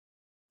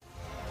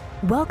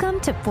Welcome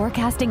to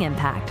Forecasting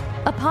Impact,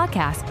 a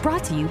podcast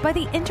brought to you by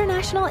the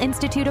International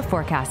Institute of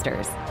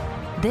Forecasters.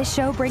 This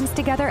show brings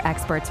together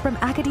experts from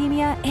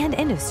academia and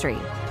industry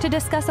to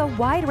discuss a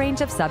wide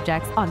range of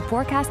subjects on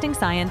forecasting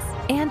science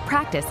and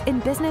practice in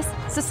business,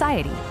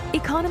 society,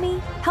 economy,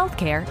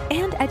 healthcare,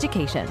 and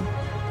education.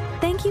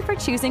 Thank you for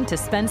choosing to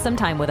spend some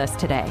time with us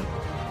today.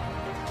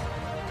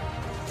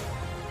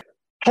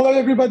 Hello,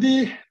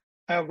 everybody.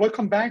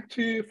 Welcome back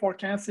to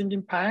Forecasting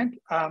Impact.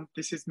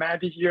 This is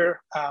Maddie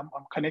here. I'm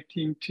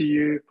connecting to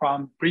you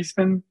from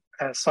Brisbane,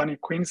 sunny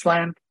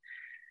Queensland.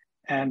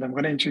 And I'm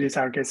going to introduce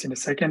our guest in a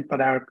second, but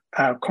our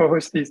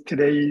co-host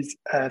today is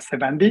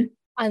Sevandi.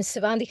 I'm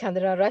Sevandi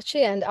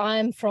Kandararachi, and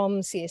I'm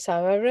from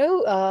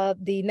CSIRO,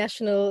 the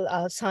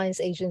National Science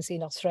Agency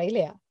in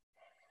Australia.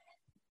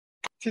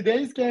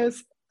 Today's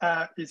guest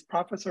is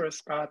Professor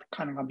Scott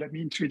Cunningham. Let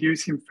me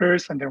introduce him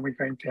first, and then we're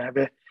going to have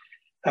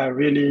a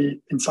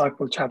really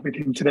insightful chat with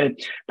him today.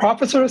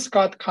 Professor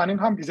Scott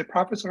Cunningham is a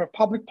professor of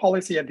public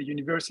policy at the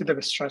University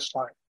of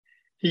Strathclyde.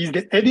 He is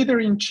the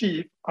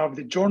editor-in-chief of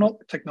the journal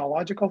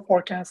Technological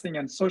Forecasting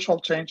and Social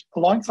Change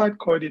alongside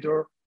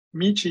co-editor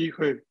Mi-Chi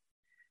Hu.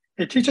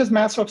 He teaches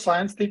Master of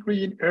Science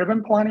degree in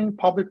urban planning,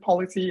 public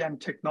policy,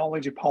 and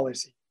technology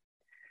policy.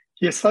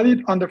 He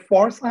studied under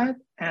foresight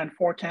and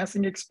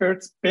forecasting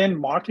experts Ben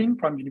Martin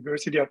from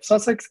University of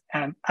Sussex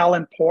and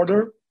Alan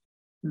Porter,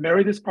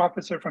 Emeritus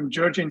Professor from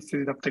Georgia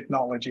Institute of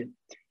Technology.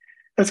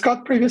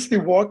 Scott previously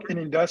worked in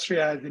industry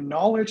as a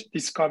knowledge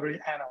discovery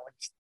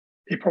analyst.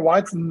 He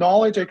provides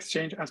knowledge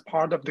exchange as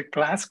part of the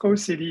Glasgow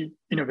City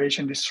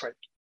Innovation District.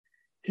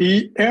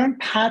 He earned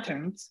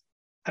patents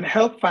and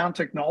helped found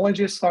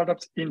technology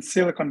startups in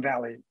Silicon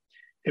Valley.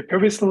 He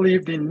previously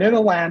lived in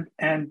Netherlands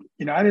and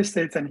United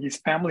States, and his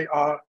family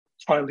are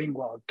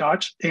trilingual,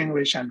 Dutch,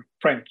 English, and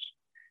French.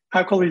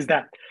 How cool is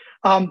that?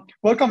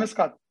 Welcome,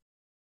 Scott.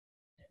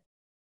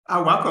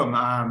 Welcome.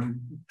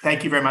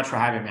 Thank you very much for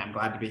having me. I'm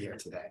glad to be here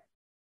today.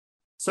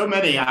 So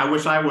many. I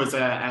wish I was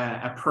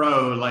a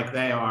pro like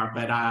they are,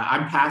 but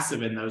I'm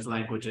passive in those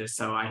languages,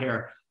 so I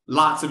hear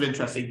lots of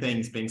interesting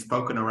things being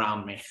spoken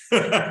around me.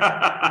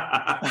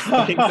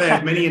 I can't say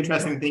as many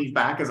interesting things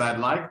back as I'd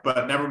like,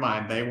 but never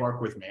mind. They work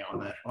with me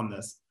on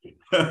this.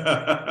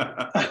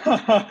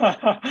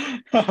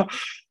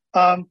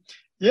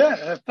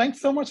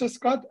 Thanks so much,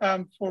 Scott,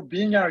 for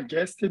being our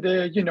guest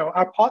today. You know,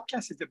 our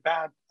podcast is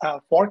about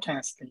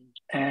forecasting,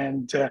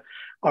 and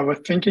I was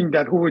thinking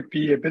that who would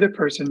be a better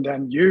person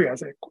than you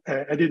as an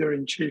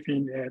editor-in-chief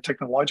in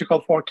technological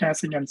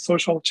forecasting and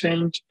social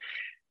change.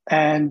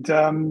 And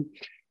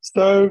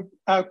so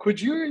could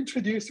you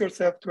introduce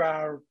yourself to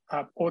our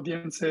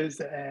audiences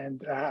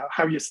and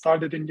how you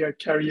started in your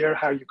career,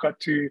 how you got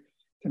to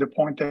the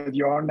point that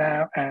you are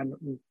now, and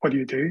what do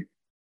you do?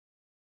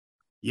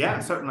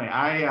 Yeah, certainly.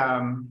 I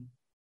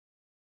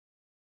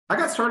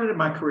got started in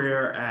my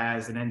career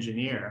as an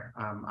engineer.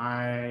 I'm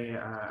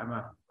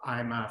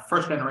a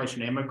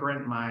first-generation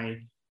immigrant. My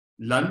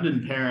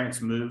London parents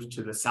moved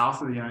to the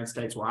south of the United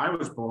States where I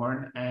was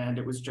born, and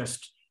it was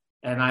just.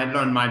 And I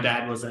learned my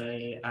dad was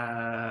an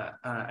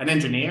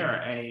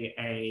engineer,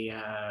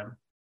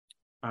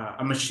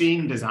 a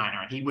machine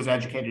designer. He was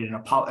educated in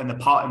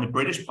the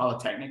British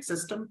Polytechnic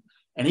system,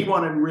 and he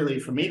wanted really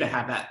for me to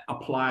have that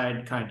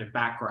applied kind of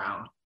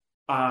background.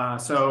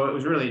 So it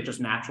was really just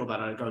natural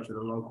that I'd go to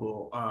the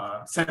local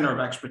center of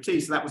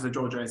expertise. So that was the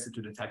Georgia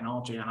Institute of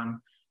Technology, and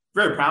I'm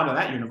very proud of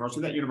that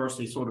university. That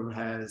university sort of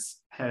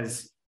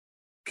has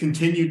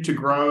continued to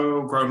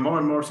grow more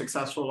and more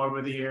successful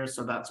over the years.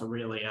 So that's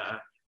really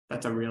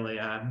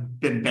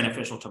been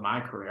beneficial to my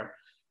career.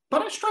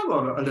 But I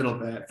struggled a little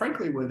bit,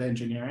 frankly, with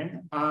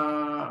engineering.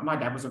 My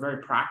dad was a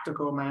very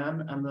practical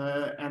man, and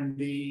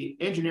the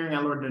engineering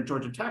I learned at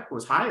Georgia Tech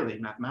was highly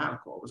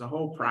mathematical. It was a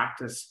whole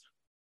practice.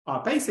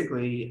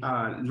 Basically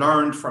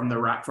learned from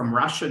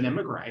Russian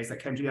immigrants that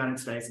came to the United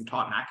States and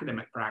taught an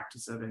academic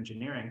practice of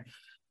engineering.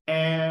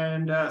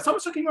 And so I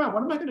was looking around,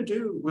 what am I going to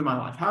do with my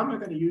life? How am I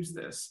going to use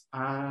this?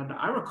 And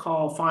I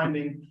recall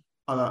finding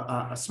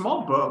a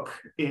small book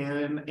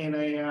in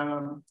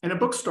a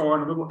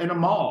bookstore in a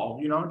mall,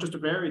 just a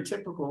very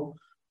typical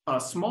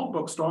small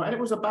bookstore. And it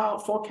was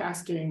about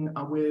forecasting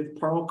with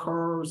Pearl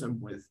curves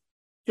and with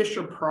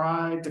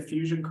Fisher-Price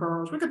diffusion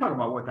curves. We can talk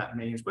about what that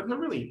means, but it's a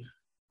really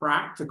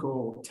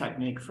practical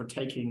technique for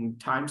taking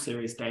time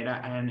series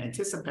data and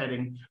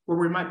anticipating where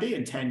we might be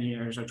in 10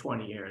 years or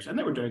 20 years. And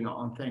they were doing it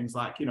on things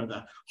like,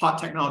 the hot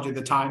technology at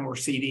the time were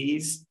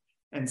CDs.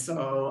 And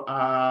so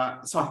I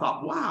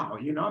thought, wow,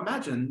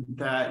 imagine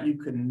that you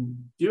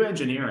can do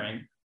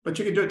engineering, but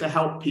you can do it to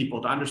help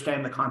people to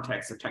understand the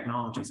context of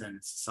technologies in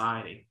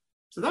society.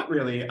 So that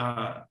really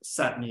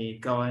set me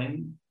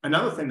going.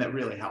 Another thing that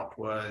really helped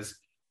was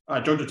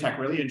Georgia Tech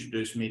really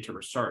introduced me to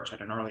research at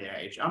an early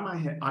age.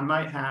 I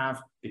might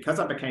have, because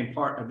I became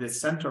part of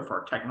this Center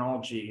for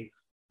Technology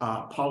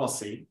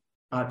Policy,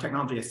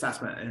 Technology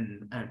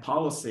Assessment and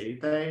Policy,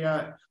 they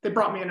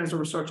brought me in as a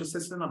research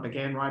assistant. I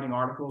began writing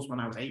articles when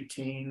I was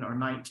 18 or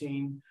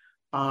 19.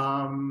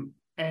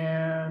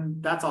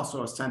 And that's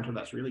also a center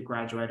that's really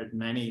graduated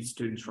many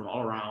students from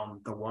all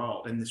around the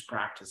world in this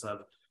practice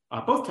of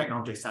both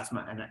technology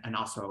assessment and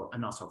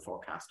also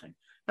forecasting.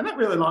 And that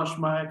really launched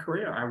my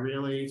career. I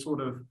really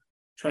sort of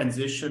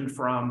transitioned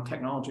from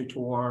technology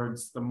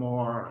towards the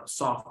more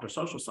soft or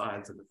social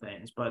sides of the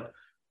things. But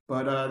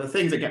the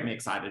things that get me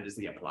excited is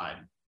the applied,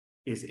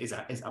 is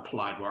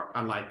applied work.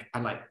 I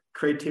like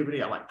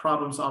creativity. I like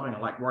problem solving. I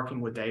like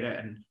working with data,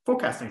 and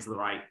forecasting is the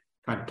right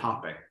kind of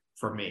topic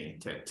for me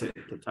to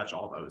touch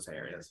all those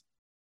areas.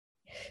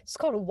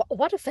 Scott,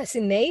 what a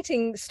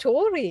fascinating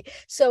story.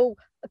 So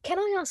can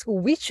I ask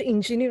which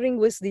engineering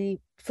was the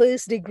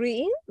first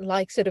degree in,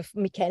 like sort of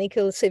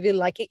mechanical, civil,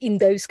 like in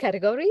those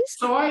categories?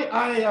 So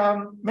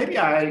maybe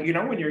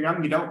when you're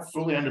young, you don't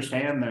fully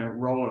understand the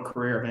role or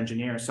career of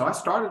engineers. So I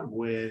started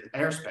with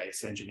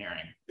aerospace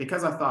engineering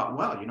because I thought,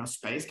 well,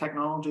 space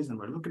technologies, and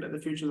we're looking at the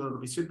future, that'll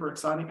be super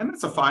exciting. And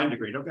it's a fine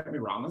degree, don't get me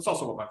wrong. That's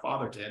also what my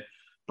father did.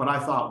 But I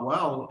thought,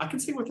 well, I can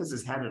see what this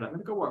is headed. I'm going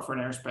to go work for an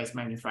aerospace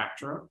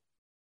manufacturer.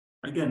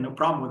 Again, no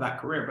problem with that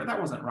career, but that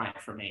wasn't right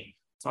for me.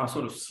 So I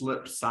sort of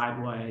slipped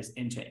sideways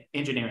into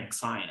engineering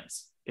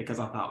science because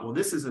I thought, well,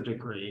 this is a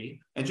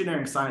degree,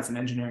 engineering science and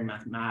engineering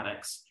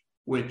mathematics,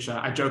 which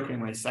I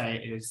jokingly say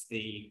is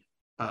the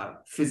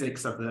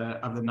physics of the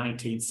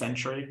 19th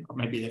century, or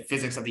maybe the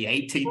physics of the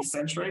 18th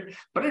century.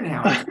 But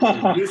anyhow, it's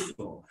really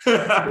useful.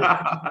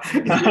 It's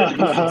really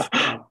useful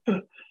stuff.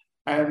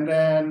 And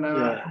then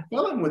I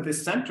fell in with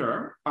this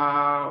center,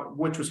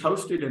 which was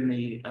hosted in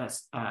the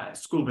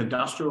School of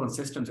Industrial and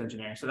Systems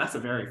Engineering. So that's a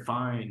very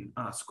fine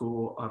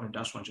school of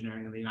industrial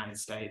engineering in the United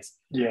States.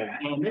 Yeah.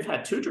 And they've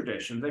had two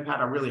traditions. They've had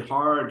a really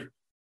hard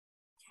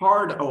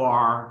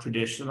OR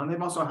tradition, and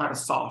they've also had a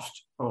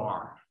soft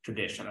OR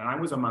tradition. And I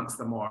was amongst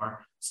the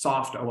more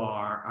soft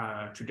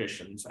OR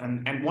traditions.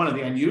 And one of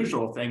the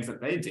unusual things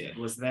that they did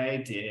was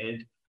they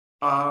did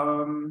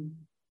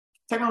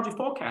technology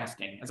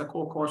forecasting as a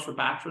core course for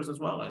bachelor's as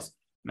well as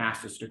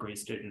master's degree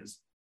students.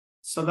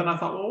 So then I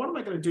thought, well, what am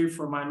I going to do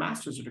for my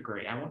master's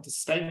degree? I want to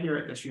stay here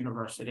at this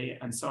university.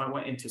 And so I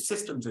went into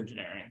systems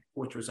engineering,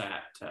 which was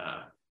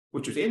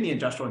in the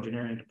industrial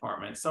engineering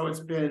department. So it's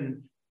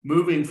been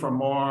moving from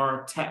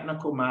more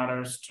technical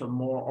matters to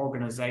more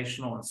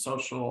organizational and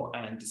social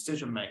and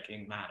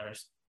decision-making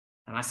matters.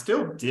 And I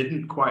still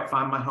didn't quite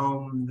find my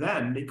home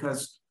then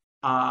because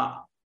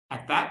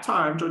at that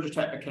time, Georgia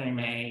Tech became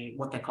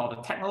what they called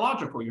a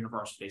technological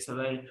university. So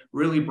they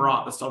really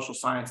brought the social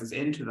sciences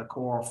into the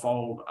core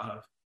fold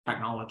of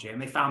technology, and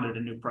they founded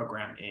a new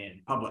program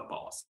in public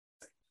policy.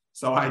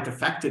 So I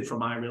defected from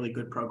my really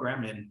good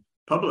program in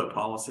public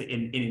policy,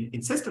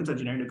 in systems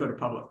engineering, to go to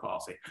public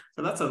policy.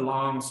 So that's a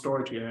long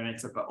story to your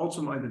answer, but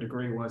ultimately the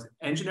degree was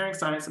engineering,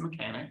 science, and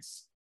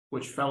mechanics,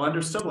 which fell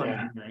under civil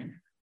engineering,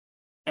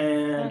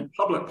 and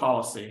public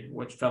policy,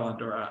 which fell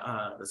under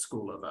the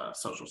School of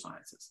Social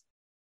Sciences.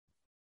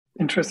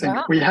 Interesting.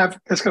 Wow. We have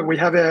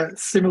a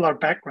similar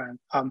background.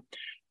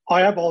 I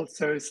have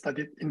also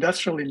studied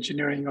industrial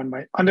engineering on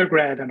my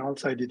undergrad, and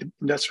also I did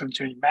industrial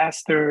engineering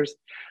master's.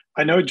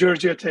 I know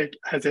Georgia Tech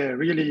has a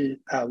really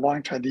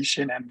long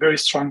tradition and very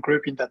strong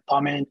group in that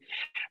domain.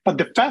 But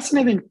the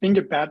fascinating thing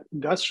about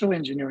industrial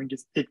engineering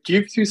is it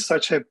gives you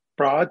such a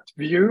broad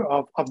view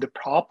of the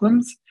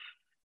problems,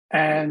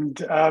 and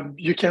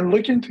you can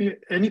look into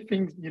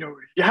anything.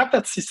 You have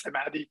that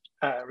systematic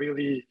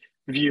really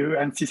view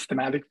and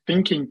systematic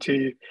thinking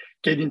to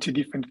get into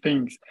different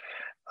things.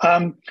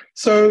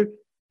 So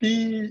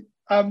you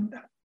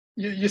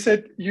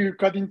said you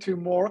got into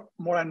more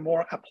and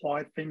more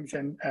applied things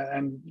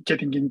and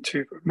getting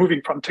into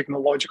moving from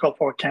technological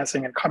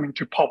forecasting and coming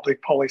to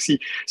public policy.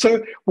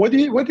 So what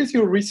is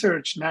your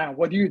research now?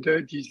 What do you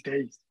do these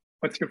days?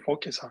 What's your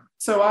focus on?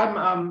 So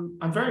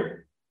I'm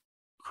very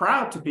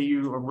proud to be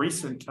a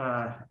recent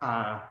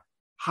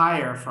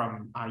hire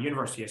from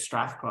University of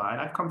Strathclyde.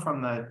 I've come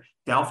from the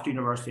Delft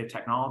University of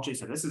Technology,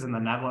 so this is in the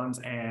Netherlands,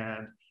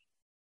 and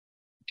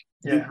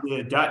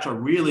the Dutch are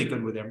really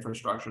good with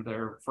infrastructure.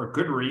 They're, for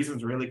good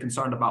reasons, really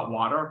concerned about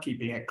water,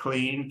 keeping it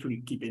clean,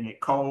 keeping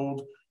it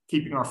cold,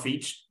 keeping our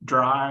feet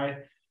dry.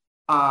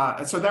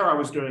 And so there I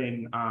was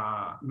doing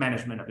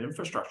management of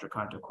infrastructure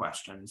kind of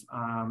questions.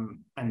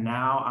 And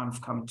now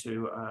I've come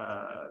to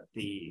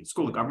the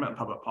School of Government and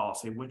Public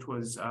Policy,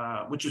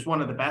 which is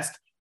one of the best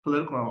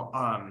political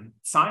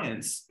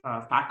science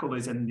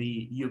faculties in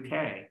the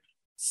UK.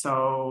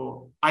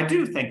 So I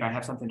do think I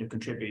have something to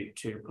contribute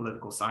to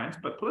political science,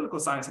 but political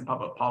science and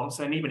public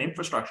policy and even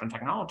infrastructure and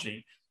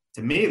technology,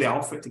 to me, they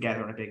all fit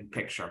together in a big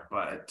picture,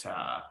 but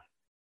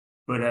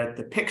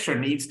the picture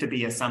needs to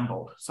be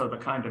assembled. So the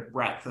kind of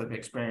breadth of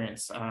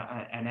experience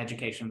and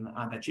education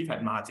that you've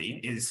had, Madi,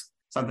 is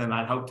something that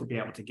I hope to be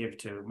able to give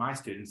to my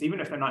students,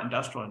 even if they're not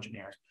industrial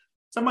engineers.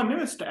 So my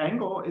newest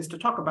angle is to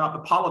talk about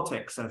the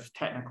politics of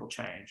technical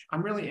change.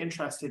 I'm really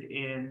interested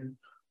in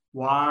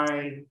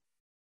why,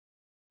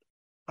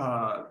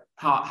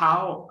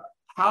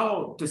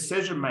 how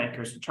decision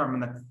makers determine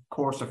the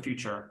course of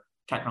future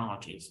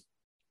technologies.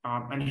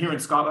 And here in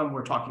Scotland,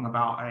 we're talking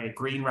about a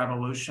green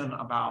revolution,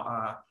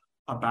 about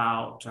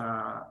about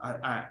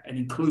an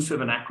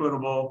inclusive and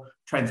equitable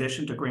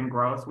transition to green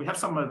growth. We have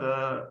some of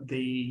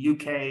the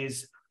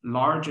UK's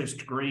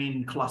largest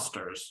green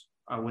clusters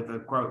with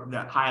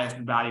the highest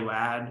value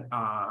add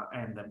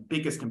and the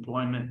biggest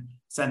employment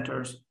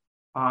centers.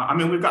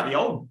 We've got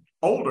the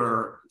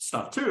older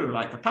stuff too,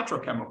 like the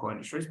petrochemical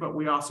industries, but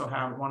we also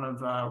have one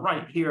of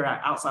right here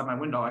outside my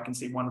window, I can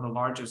see one of the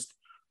largest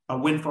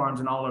wind farms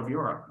in all of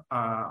Europe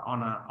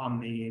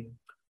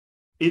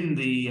in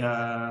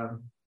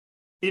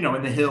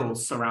the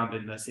hills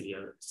surrounding the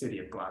city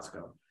of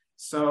Glasgow.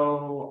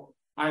 So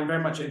I'm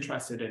very much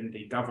interested in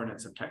the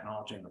governance of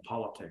technology and the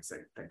politics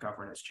that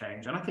governance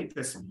change. And I think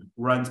this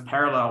runs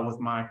parallel with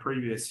my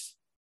previous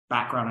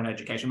background in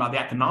education about the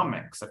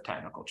economics of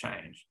technical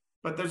change.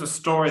 But there's a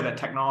story that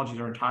technologies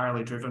are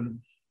entirely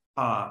driven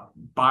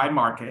by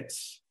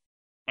markets.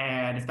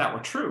 And if that were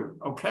true,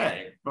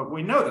 okay. But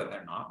we know that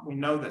they're not. We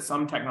know that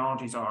some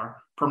technologies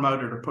are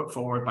promoted or put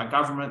forward by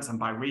governments and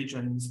by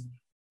regions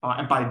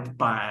and by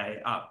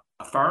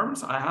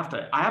firms. I have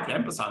to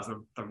emphasize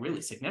the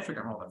really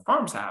significant role that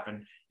firms have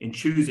in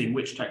choosing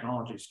which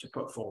technologies to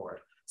put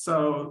forward.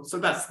 So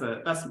that's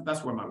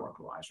where my work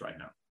lies right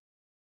now.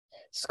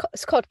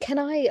 Scott, can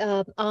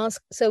I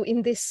ask, so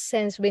in this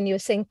sense, when you're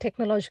saying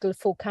technological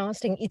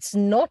forecasting, it's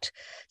not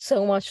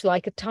so much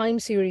like a time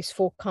series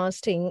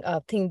forecasting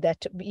thing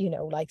that,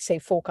 like say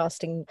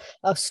forecasting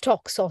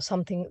stocks or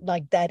something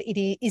like that.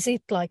 Is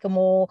it like a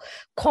more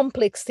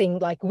complex thing,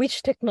 like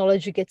which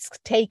technology gets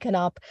taken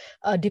up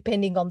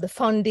depending on the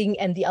funding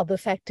and the other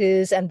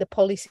factors and the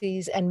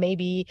policies and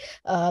maybe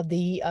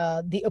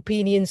the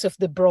opinions of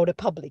the broader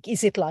public?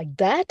 Is it like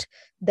that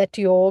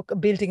you're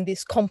building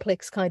these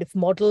complex kind of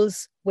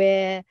models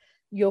where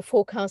you're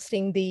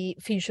forecasting the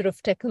future of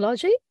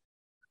technology?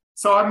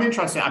 So I'm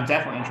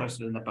definitely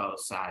interested in both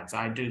sides.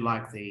 I do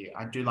like the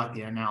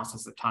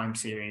analysis of time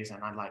series,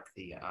 and I like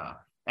the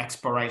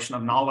exploration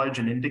of knowledge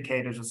and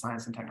indicators of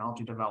science and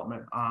technology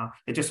development.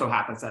 It just so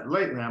happens that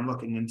lately I'm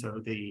looking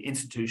into the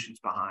institutions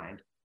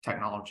behind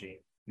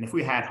technology. And if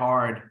we had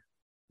hard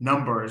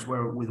numbers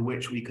with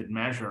which we could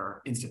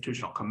measure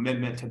institutional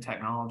commitment to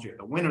technology or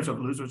the winners or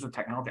losers of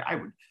technology, I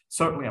would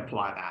certainly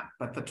apply that.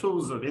 But the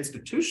tools of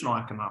institutional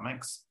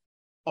economics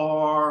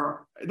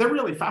they're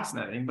really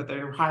fascinating, but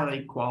they're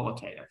highly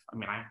qualitative.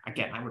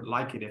 I would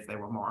like it if they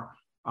were more,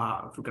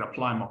 if we could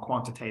apply more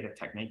quantitative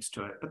techniques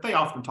to it, but they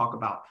often talk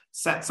about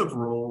sets of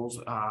rules.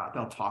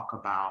 They'll talk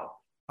about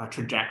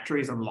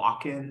trajectories and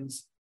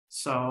lock-ins.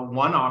 So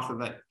one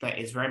author that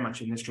is very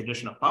much in this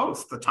tradition of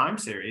both the time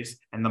series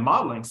and the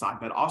modeling side,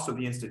 but also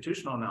the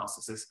institutional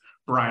analysis, is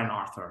Brian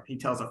Arthur. He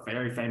tells a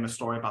very famous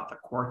story about the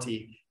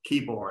QWERTY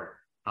keyboard,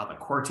 how the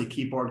QWERTY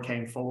keyboard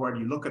came forward.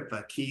 You look at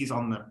the keys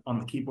on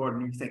the keyboard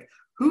and you think,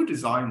 who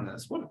designed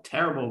this? What a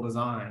terrible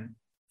design.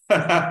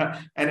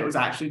 And it was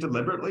actually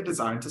deliberately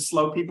designed to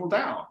slow people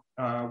down.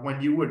 When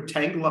you would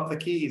tangle up the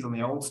keys on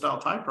the old style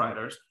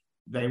typewriters,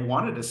 they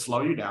wanted to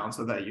slow you down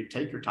so that you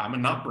take your time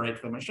and not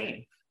break the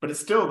machine. But it's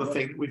still the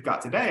thing that we've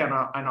got today on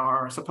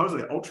our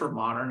supposedly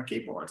ultra-modern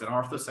keyboards. And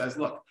Arthur says,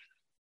 look,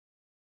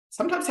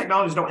 sometimes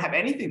technologies don't have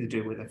anything to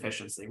do with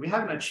efficiency. We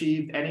haven't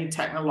achieved any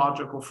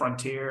technological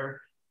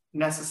frontier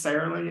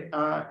necessarily.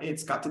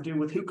 It's got to do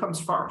with who comes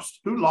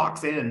first, who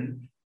locks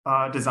in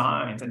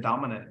designs and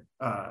dominant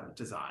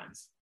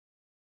designs.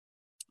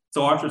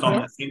 So Arthur's on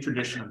that same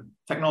tradition of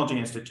technology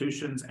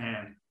institutions,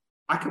 and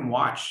I can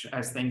watch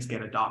as things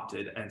get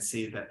adopted and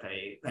see that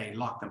they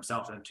lock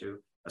themselves into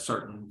a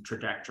certain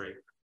trajectory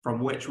from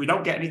which we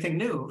don't get anything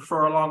new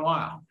for a long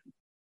while.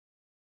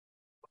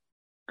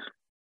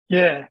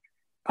 Yeah.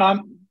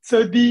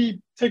 So the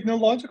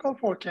technological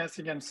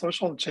forecasting and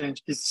social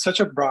change is such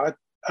a broad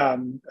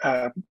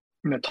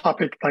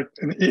topic. Like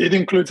it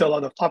includes a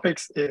lot of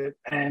topics,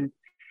 in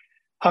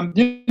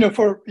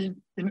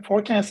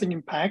forecasting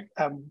impact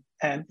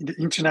and the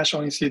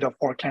International Institute of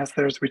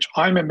Forecasters, which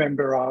I'm a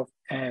member of,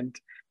 and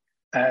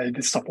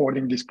is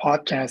supporting this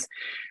podcast.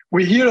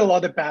 We hear a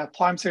lot about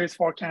time series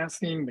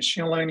forecasting,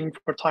 machine learning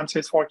for time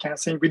series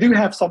forecasting. We do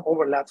have some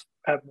overlaps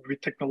with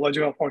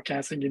technological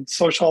forecasting in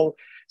social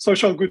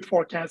good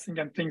forecasting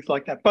and things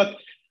like that. But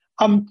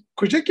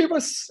could you give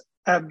us,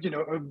 a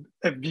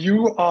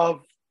view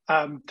of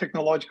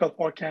technological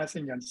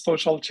forecasting and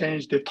social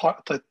change, the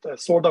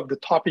sort of the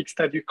topics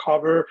that you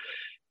cover,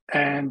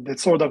 and the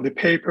sort of the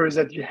papers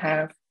that you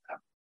have?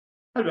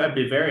 I'd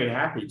be very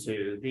happy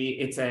to.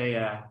 It's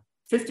a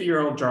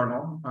 50-year-old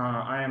journal.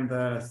 I am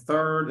the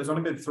third. There's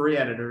only been 3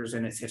 editors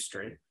in its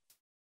history.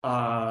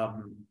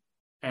 And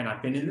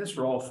I've been in this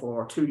role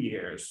for 2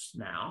 years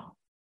now.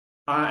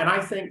 And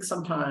I think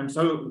sometimes,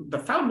 so the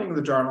founding of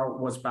the journal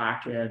was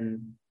back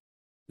in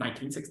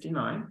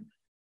 1969.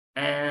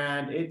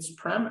 And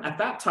at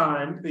that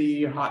time,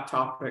 the hot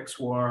topics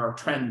were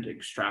trend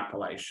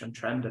extrapolation,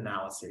 trend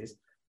analyses,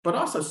 but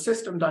also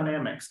system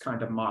dynamics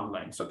kind of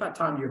modeling. So at that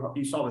time,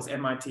 you saw this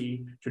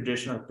MIT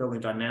tradition of building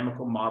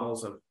dynamical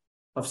models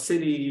of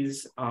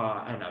cities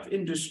and of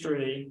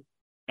industry.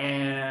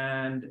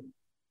 And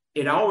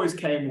it always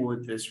came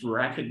with this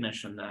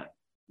recognition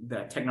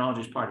that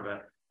technology is part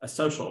of a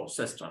social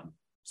system.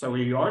 So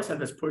we always had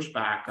this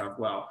pushback of,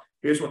 well,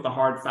 here's what the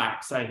hard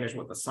facts say, here's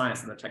what the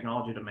science and the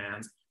technology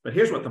demands, but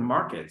here's what the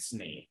markets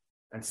need.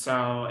 And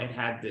so it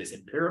had this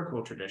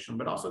empirical tradition,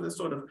 but also this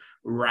sort of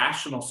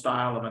rational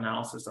style of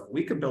analysis of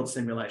we can build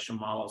simulation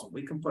models, and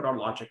we can put our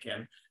logic in,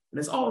 and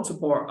it's all in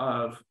support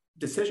of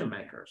decision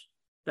makers.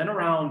 Then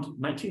around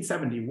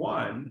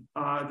 1971,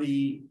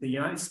 the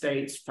United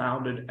States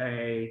founded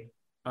a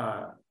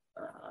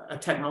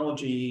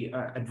technology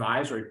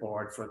advisory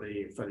board for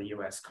the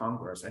U.S.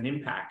 Congress, an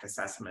impact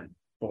assessment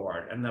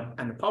board, and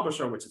the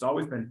publisher, which has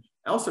always been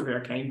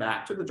Elsevier, came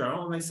back to the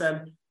journal and they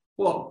said,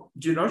 well,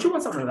 don't you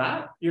want some of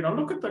that?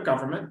 Look at the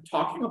government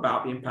talking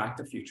about the impact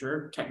of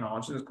future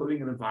technologies,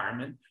 including the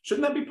environment.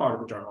 Shouldn't that be part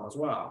of the journal as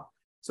well?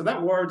 So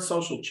that word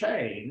social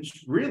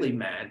change really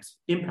meant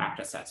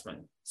impact assessment,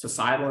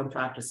 societal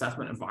impact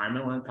assessment,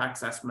 environmental impact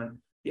assessment,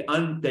 the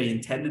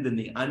intended and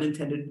the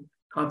unintended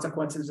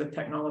consequences of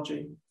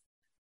technology.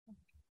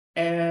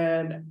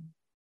 And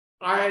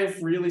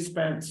I've really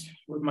spent,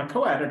 with my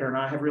co-editor and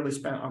I have really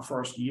spent our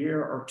first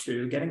year or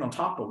two getting on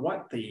top of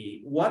what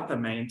the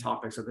main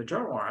topics of the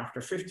journal are.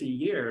 After 50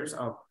 years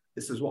of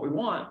this is what we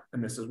want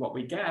and this is what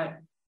we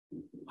get,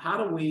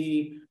 how do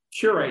we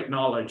curate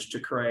knowledge to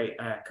create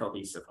a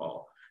cohesive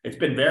whole? It's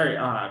been very,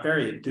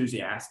 very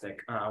enthusiastic.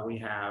 We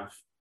have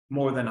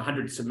more than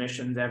 100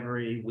 submissions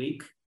every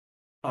week.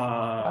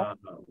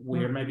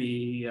 We're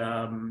maybe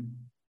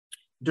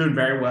doing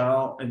very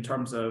well in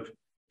terms of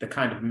the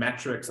kind of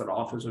metrics that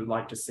authors would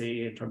like to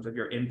see in terms of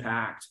your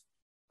impact,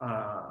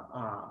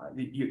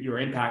 your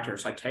impact or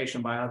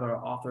citation by other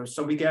authors.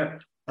 So we get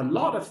a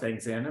lot of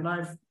things in, and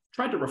I've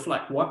tried to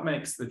reflect what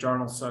makes the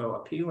journal so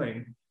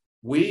appealing.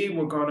 We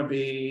were going to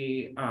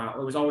be,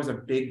 it was always a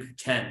big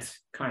tent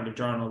kind of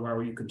journal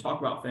where you can talk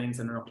about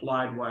things in an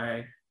applied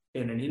way,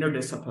 in an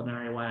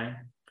interdisciplinary way.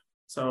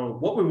 So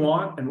what we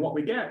want and what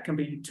we get can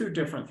be two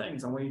different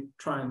things, and we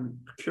try and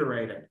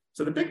curate it.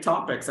 So the big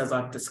topics, as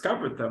I've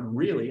discovered them,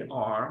 really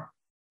are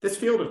this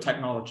field of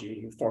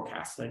technology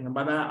forecasting. And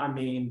by that, I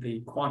mean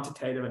the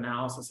quantitative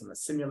analysis and the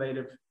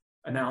simulative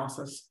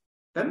analysis.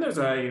 Then there's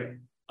a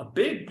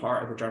big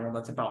part of the journal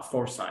that's about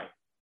foresight.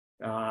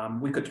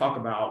 We could talk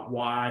about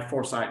why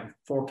foresight and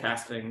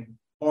forecasting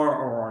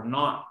are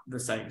not the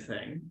same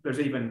thing. There's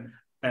even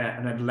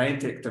an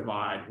Atlantic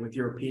divide, with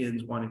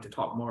Europeans wanting to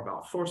talk more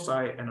about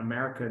foresight and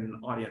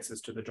American audiences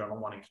to the journal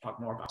wanting to talk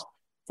more about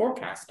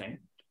forecasting.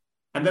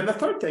 And then the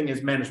third thing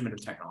is management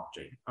of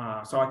technology.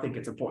 So I think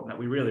it's important that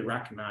we really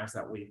recognize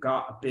that we've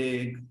got a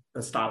big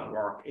style of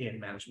work in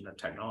management of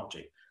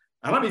technology.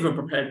 And I'm even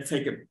prepared to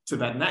take it to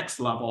that next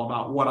level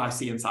about what I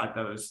see inside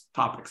those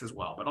topics as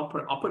well. But I'll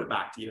put it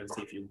back to you and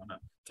see if you want to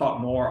talk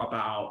more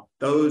about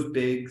those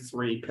big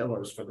three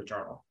pillars for the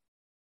journal.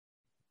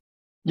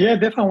 Yeah,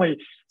 definitely.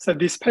 So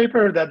this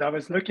paper that I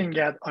was looking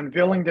at,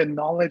 unveiling the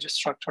knowledge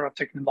structure of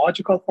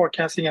technological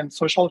forecasting and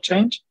social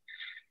change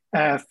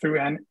through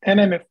an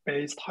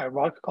NMF-based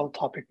hierarchical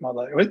topic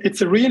model.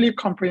 It's a really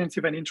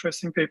comprehensive and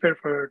interesting paper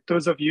for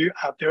those of you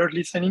out there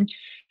listening.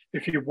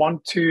 If you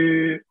want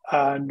to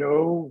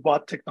know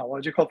what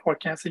technological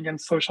forecasting and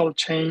social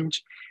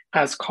change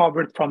has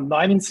covered from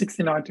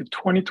 1969 to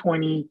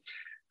 2020,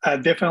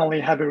 definitely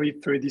have a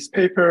read through this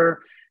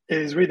paper. It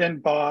is written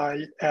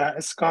by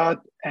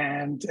Scott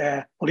and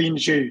Lin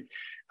Zhu.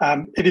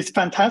 It is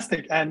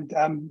fantastic, and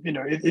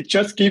it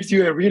just gives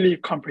you a really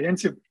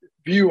comprehensive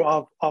view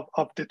of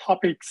the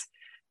topics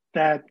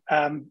that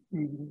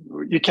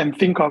you can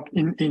think of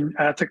in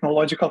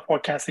technological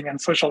forecasting and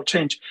social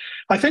change.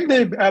 I think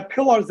the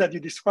pillars that you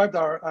described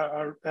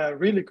are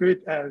really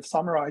good,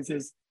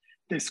 summarizes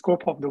the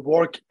scope of the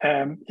work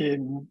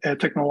in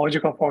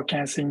technological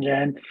forecasting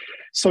and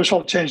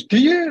social change. Do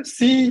you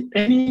see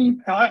any,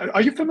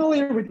 are you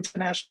familiar with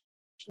international,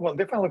 well,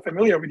 definitely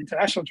familiar with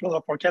International Journal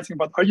of Forecasting,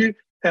 but are you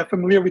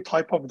familiar with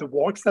type of the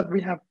works that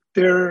we have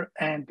there,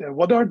 and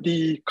what are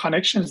the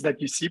connections that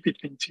you see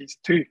between these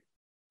two,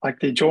 like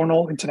the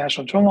journal,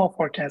 International Journal of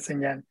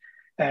Forecasting,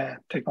 and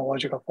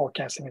technological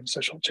forecasting and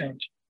social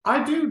change?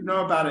 I do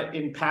know about it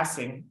in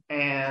passing,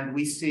 and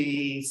we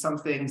see some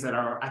things that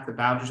are at the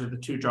boundaries of the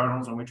two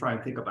journals, and we try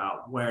and think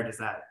about where does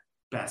that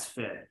best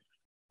fit.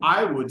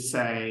 I would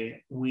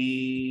say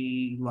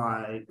we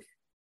like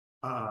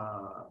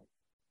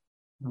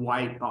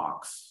white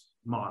box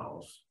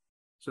models,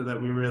 so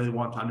that we really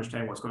want to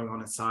understand what's going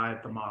on inside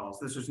the models.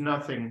 This is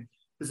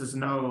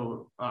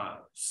no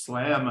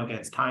slam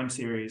against time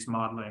series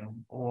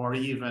modeling or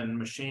even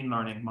machine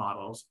learning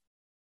models.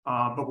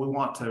 But we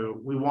want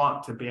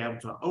to be able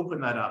to open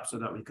that up so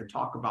that we can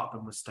talk about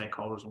them with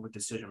stakeholders and with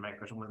decision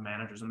makers and with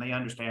managers, and they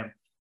understand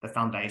the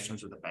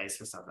foundations or the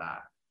basis of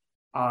that.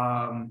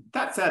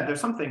 That said, there's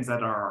some things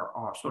that are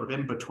sort of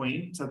in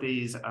between. So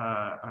these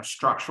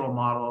structural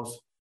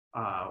models,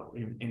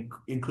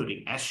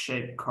 including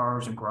S-shaped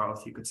curves and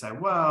growth, you could say,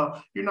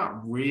 well, you're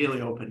not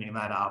really opening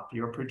that up.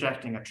 You're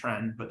projecting a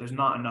trend, but there's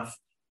not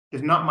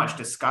much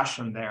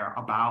discussion there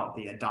about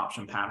the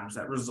adoption patterns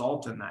that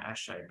result in that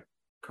S-shaped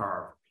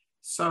curve.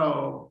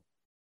 So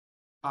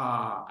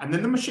And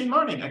then the machine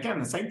learning, again,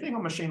 the same thing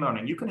on machine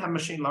learning. You can have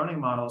machine learning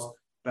models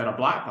that are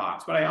black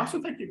box, but I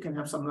also think you can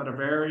have some that are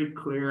very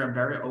clear and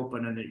very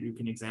open and that you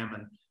can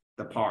examine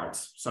the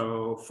parts.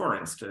 So for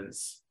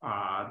instance,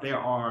 there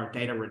are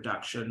data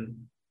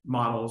reduction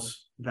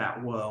models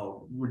that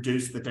will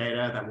reduce the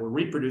data, that will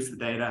reproduce the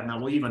data, and that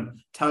will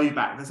even tell you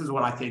back, this is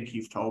what I think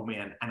you've told me,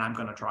 and I'm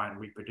going to try and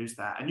reproduce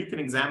that. And you can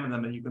examine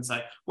them and you can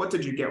say, what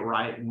did you get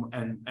right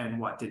and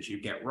what did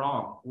you get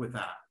wrong with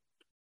that?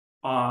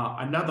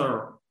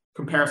 Another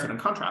comparison and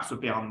contrast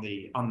would be on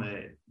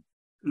the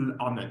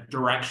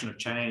direction of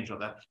change or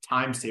the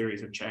time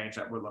series of change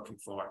that we're looking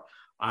for.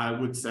 I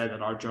would say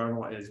that our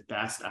journal is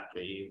best at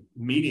the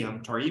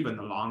medium to or even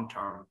the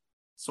long-term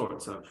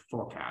sorts of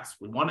forecasts.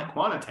 We want it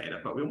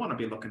quantitative, but we want to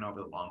be looking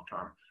over the long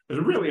term.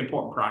 There's really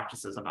important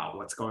practices about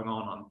what's going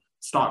on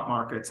stock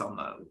markets in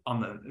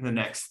the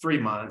next 3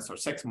 months or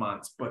 6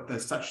 months, but they're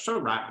so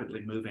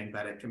rapidly moving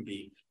that it can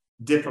be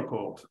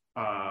difficult.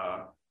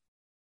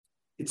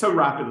 It's so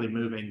rapidly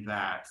moving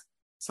that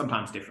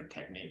sometimes different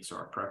techniques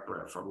are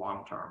appropriate for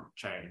long-term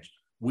change.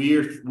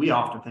 We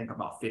often think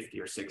about 50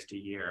 or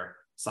 60-year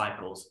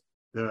cycles.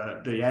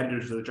 The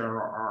editors of the journal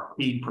are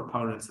key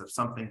proponents of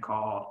something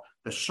called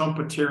the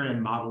Schumpeterian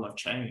model of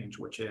change,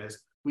 which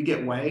is we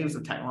get waves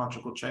of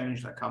technological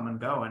change that come and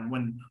go. And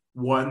when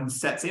one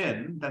sets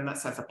in, then that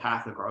sets a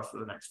path of growth for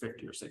the next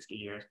 50 or 60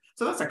 years.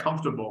 So that's a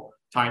comfortable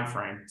time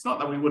frame. It's not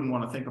that we wouldn't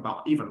want to think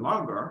about even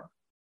longer,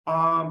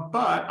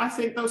 but I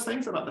think those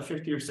things about the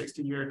 50 or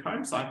 60-year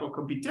time cycle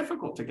could be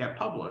difficult to get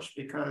published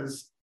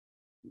because,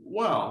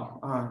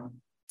 well,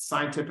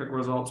 scientific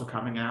results are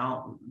coming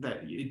out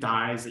that it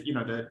dies,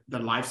 the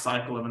life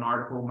cycle of an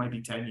article might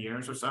be 10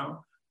 years or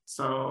so.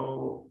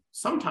 So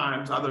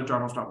sometimes other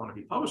journals don't want to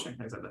be publishing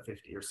things at the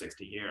 50 or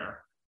 60-year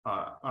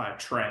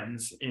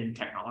trends in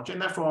technology.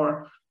 And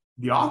therefore,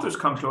 the authors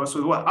come to us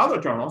with what other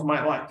journals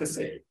might like to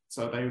see.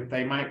 So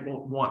they might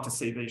want to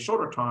see the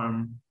shorter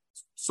term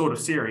sort of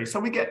series. So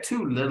we get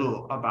too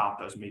little about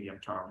those medium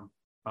term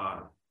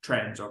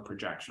trends or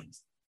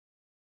projections.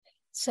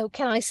 So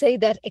can I say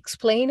that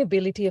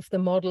explainability of the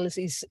models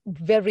is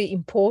very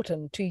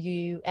important to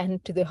you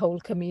and to the whole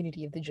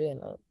community of the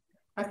journal?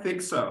 I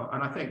think so.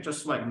 And I think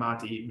just like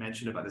Mati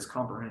mentioned about this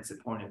comprehensive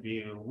point of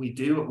view,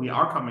 we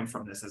are coming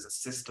from this as a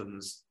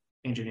systems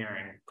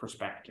engineering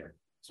perspective.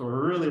 So we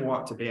really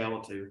want to be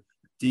able to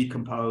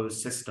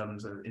decompose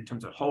systems in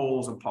terms of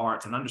wholes and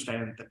parts and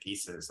understand the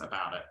pieces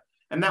about it.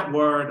 And that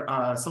word,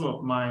 some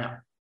of my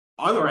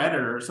other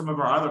editors, some of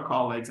our other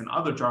colleagues in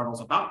other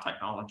journals about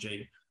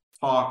technology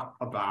talk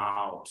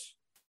about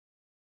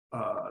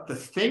the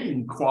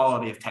thing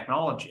quality of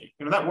technology.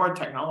 That word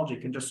technology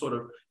can just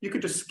you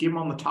could just skim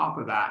on the top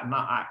of that and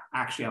not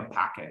actually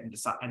unpack it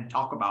and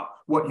talk about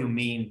what you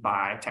mean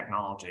by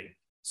technology.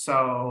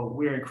 So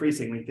we're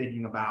increasingly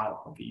thinking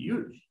about,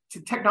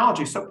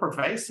 technology is so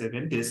pervasive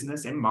in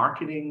business, in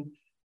marketing,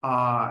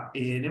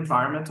 in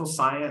environmental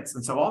science.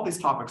 And so all these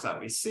topics that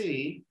we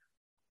see,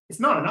 it's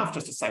not enough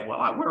just to say,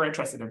 well, we're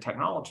interested in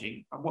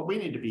technology. What we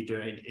need to be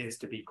doing is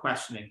to be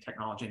questioning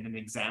technology and then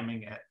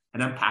examining it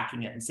and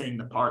unpacking it and seeing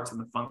the parts and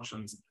the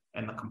functions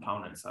and the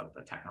components of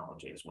the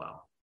technology as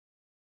well.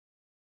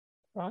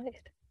 Right.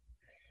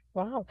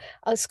 Wow.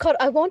 Scott,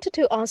 I wanted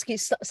to ask you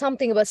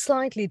something about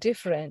slightly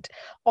different.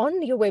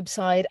 On your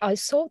website, I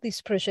saw this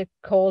project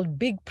called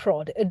Big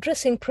Prod,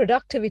 addressing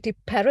productivity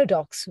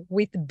paradox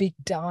with big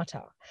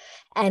data.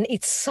 And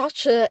it's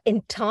such an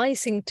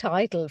enticing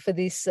title for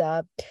this.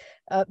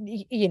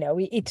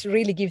 It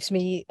really gives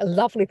me a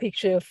lovely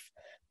picture of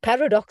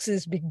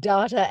paradoxes, big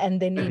data,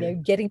 and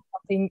then, getting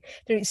something.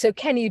 So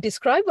can you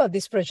describe what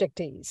this project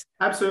is?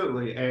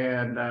 Absolutely.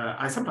 And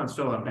I sometimes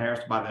feel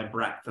embarrassed by the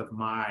breadth of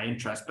my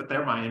interests, but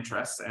they're my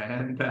interests.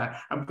 And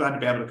I'm glad to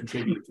be able to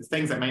contribute to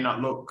things that may not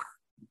look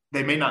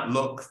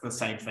the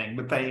same thing,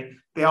 but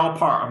they all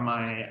part of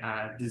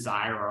my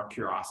desire or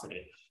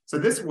curiosity. So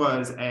this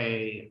was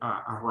a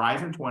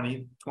Horizon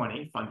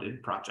 2020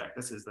 funded project.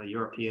 This is the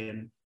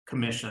European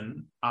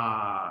Commission.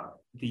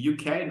 The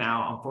UK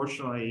now,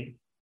 unfortunately,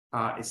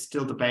 is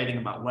still debating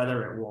about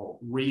whether it will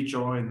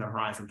rejoin the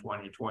Horizon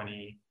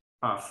 2020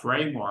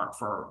 framework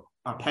for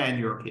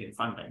pan-European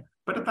funding.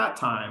 But at that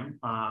time,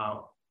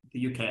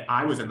 the UK,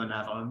 I was in the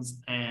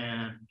Netherlands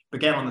and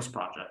began on this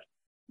project.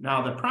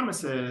 Now, the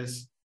premise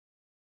is,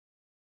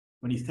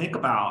 when you think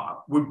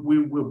about, but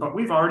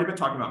we've already been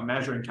talking about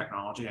measuring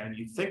technology, and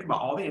you think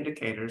about all the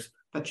indicators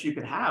that you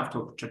could have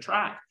to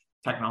track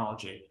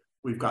technology.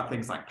 We've got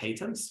things like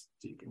patents,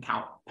 so you can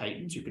count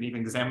patents. You can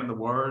even examine the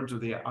words or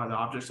the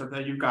objects of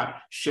that. You've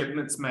got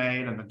shipments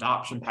made and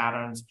adoption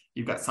patterns.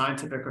 You've got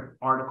scientific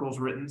articles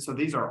written. So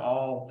these are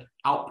all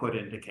output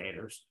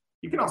indicators.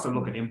 You can also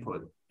look at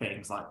input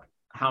things like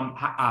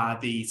how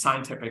the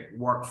scientific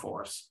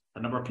workforce,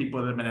 the number of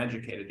people that have been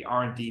educated, the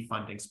R&D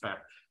funding spent.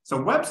 So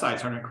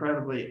websites are an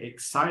incredibly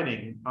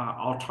exciting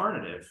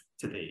alternative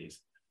to these.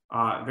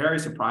 Very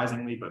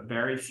surprisingly, but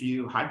very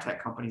few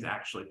high-tech companies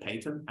actually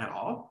patent at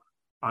all.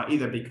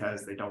 Either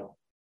because they don't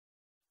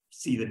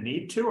see the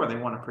need to, or they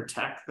want to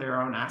protect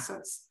their own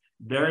assets.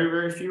 very,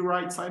 very few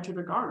write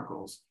scientific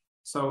articles.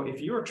 So if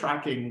you're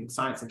tracking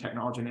science and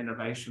technology and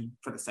innovation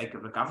for the sake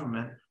of the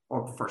government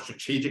or for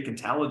strategic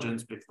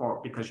intelligence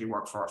because you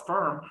work for a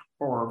firm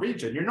or a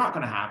region, you're not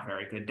going to have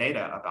very good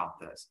data about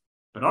this.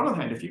 But on the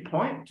other hand, if you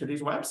point to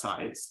these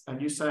websites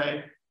and you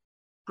say,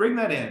 bring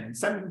that in,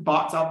 send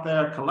bots out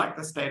there, collect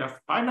this data,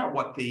 find out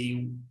what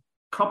the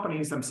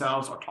companies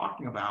themselves are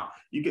talking about,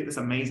 you get this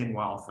amazing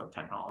wealth of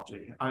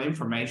technology,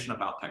 information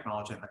about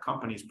technology and the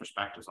company's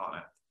perspectives on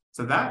it.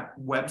 So that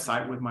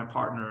website with my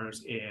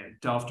partners in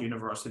Delft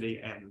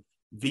University and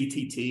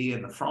VTT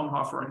and the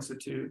Fraunhofer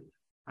Institute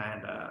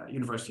and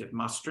University of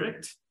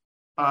Maastricht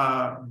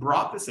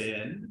brought this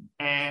in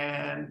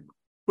and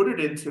put it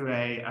into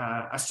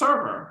a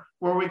server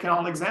where we can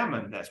all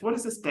examine this. What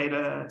does this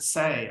data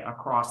say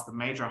across the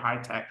major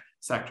high-tech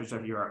sectors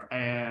of Europe?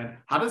 And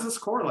how does this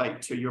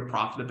correlate to your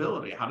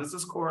profitability? How does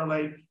this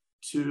correlate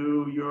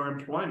to your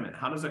employment?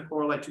 How does it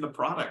correlate to the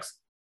products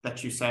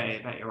that you say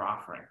that you're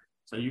offering?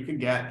 So you can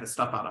get the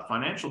stuff out of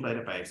financial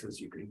databases,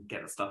 you can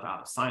get the stuff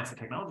out of science and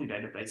technology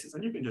databases,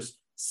 and you can just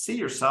see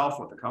yourself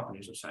what the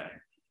companies are saying.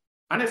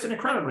 And it's an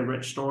incredibly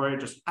rich story,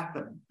 just at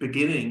the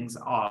beginnings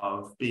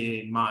of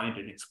being mined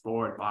and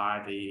explored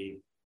by the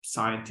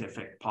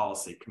scientific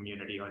policy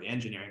community or the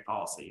engineering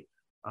policy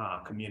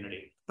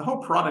community. The whole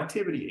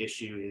productivity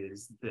issue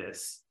is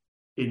this.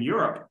 In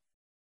Europe,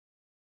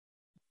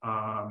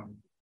 we're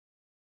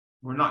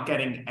not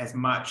getting as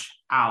much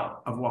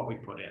out of what we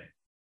put in.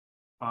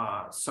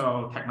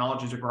 So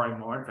technologies are growing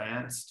more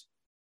advanced.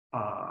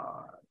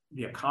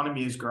 The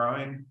economy is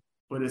growing,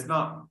 but it's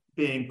not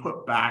being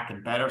put back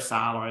in better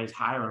salaries,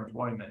 higher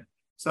employment.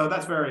 So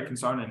that's very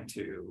concerning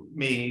to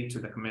me, to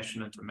the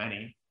commission, and to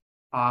many.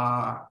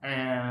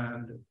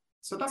 And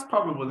so that's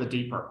probably the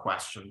deeper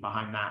question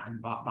behind that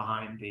and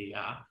behind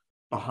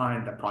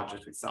the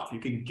project itself. You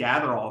can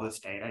gather all this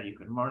data, you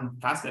can learn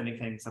fascinating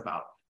things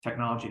about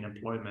technology and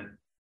employment.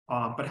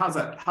 But how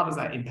does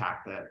that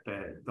impact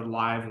the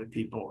lives of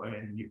people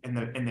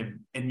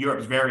in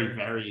Europe's very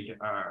varied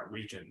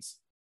regions?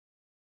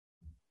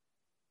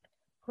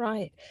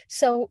 Right.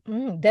 So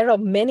there are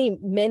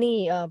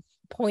many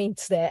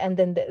points there, and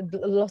then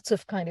lots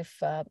of kind of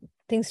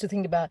things to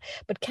think about.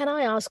 But can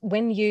I ask,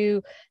 when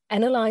you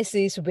analyze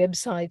these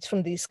websites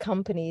from these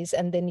companies,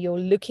 and then you're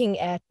looking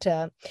at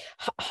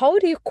how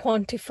do you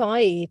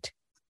quantify it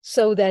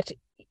so that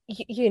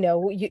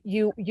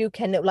you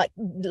can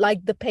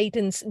like the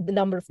patents, the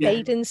number of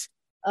patents?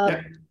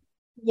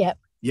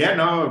 Yeah,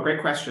 no,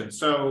 great question.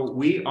 So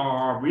we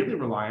are really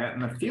reliant,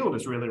 and the field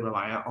is really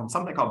reliant on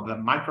something called the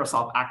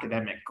Microsoft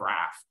Academic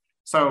Graph.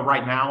 So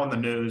right now in the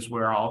news,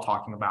 we're all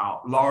talking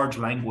about large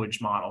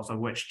language models, of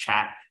which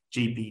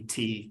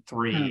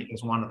ChatGPT-3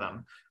 is one of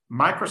them.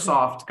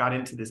 Microsoft got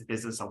into this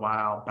business a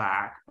while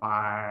back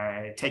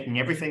by taking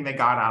everything they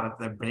got out of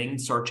the Bing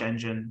search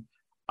engine,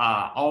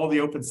 all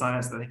the open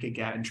science that they could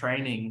get, and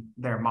training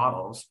their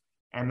models.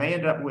 And they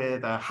ended up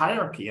with a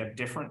hierarchy of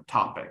different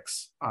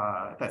topics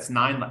that's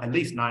at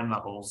least 9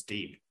 levels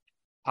deep.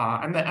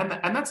 And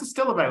that's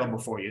still available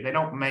for you. They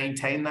don't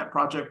maintain that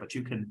project, but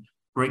you can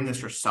bring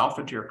this yourself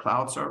into your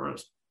cloud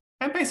servers.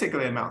 And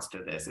basically it amounts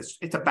to this.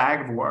 It's a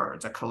bag of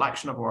words, a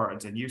collection of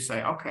words. And you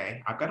say,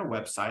 okay, I've got a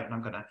website and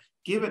I'm going to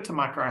give it to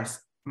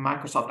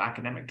Microsoft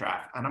Academic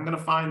Graph. And I'm going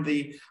to find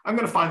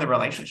the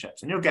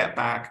relationships. And you'll get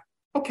back,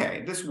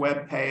 okay, this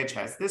web page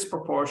has this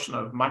proportion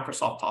of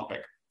Microsoft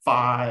topic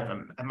 5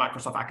 and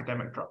Microsoft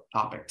Academic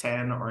topic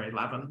 10 or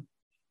 11.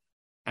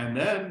 And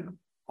then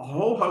a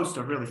whole host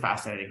of really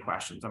fascinating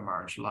questions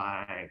emerge,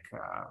 like,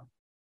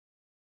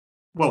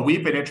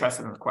 we've been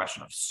interested in the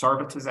question of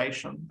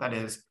servitization, that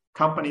is,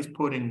 companies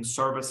putting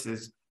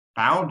services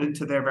bound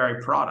into their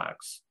very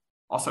products.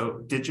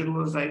 Also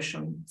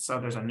digitalization, so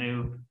there's a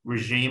new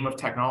regime of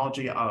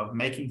technology of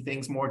making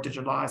things more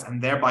digitalized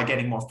and thereby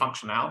getting more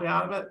functionality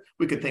out of it.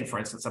 We could think, for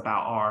instance,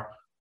 about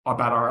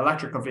our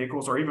electrical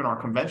vehicles or even our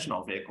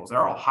conventional vehicles.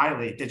 They're all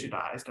highly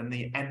digitized, and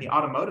the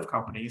automotive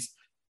companies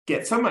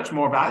get so much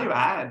more value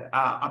add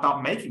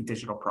about making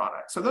digital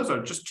products. So those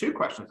are just 2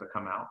 questions that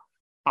come out.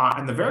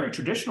 And the very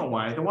traditional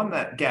way, the one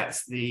that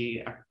gets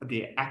the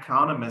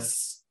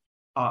economists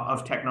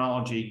of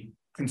technology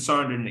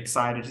concerned and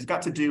excited, has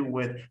got to do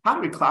with how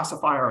do we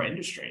classify our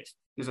industries.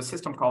 There's a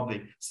system called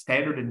the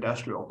Standard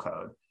Industrial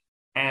Code.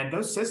 And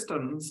those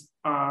systems,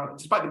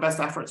 despite the best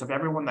efforts of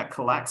everyone that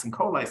collects and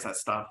collates that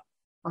stuff,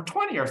 are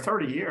 20 or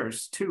 30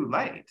 years too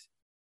late.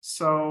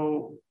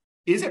 So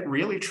is it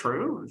really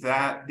true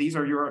that these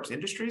are Europe's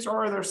industries,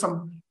 or are there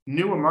some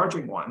new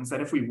emerging ones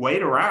that if we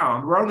wait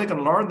around, we're only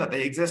going to learn that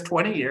they exist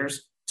 20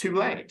 years too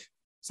late?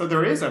 So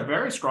there is a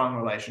very strong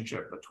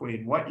relationship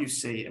between what you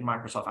see in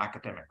Microsoft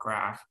Academic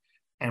Graph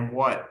and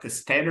what the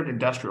Standard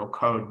Industrial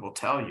Code will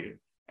tell you.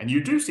 And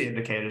you do see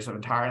indicators of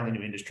entirely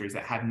new industries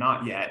that have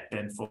not yet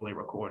been fully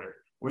recorded.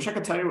 Wish I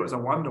could tell you it was a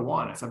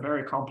one-to-one. It's a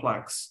very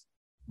complex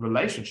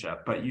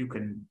relationship, but you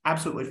can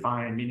absolutely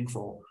find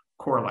meaningful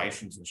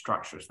correlations and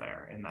structures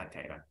there in that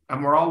data.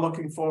 And we're all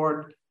looking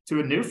forward to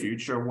a new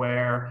future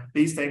where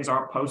these things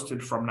aren't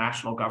posted from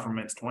national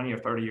governments 20 or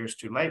 30 years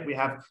too late. We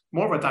have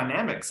more of a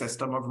dynamic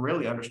system of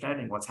really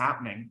understanding what's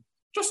happening.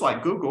 Just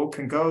like Google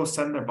can go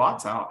send their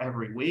bots out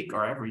every week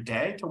or every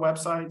day to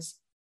websites,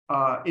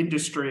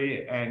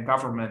 industry and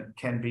government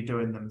can be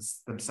doing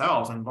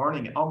themselves and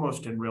learning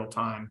almost in real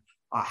time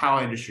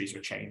how industries are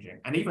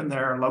changing and even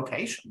their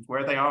locations,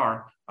 where they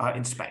are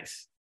in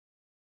space.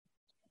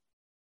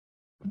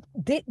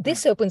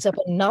 This opens up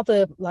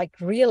another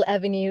real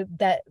avenue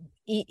that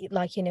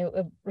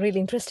a really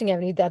interesting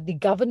avenue that the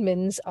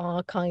governments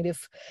are kind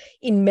of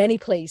in many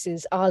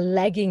places are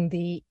lagging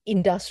the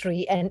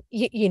industry, and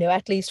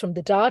at least from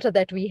the data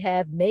that we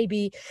have,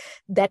 maybe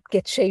that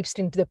gets shaped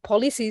into the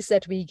policies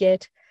that we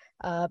get.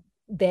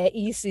 There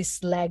is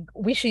this lag,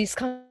 which is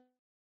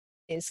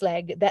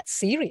that's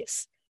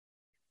serious.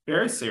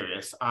 Very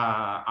serious.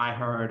 I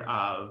heard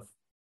of,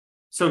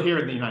 so here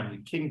in the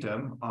United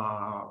Kingdom,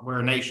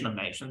 we're a nation of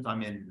nations.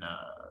 I'm in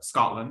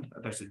Scotland.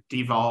 There's a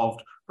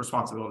devolved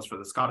responsibilities for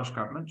the Scottish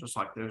government, just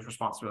like there's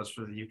responsibilities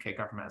for the UK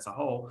government as a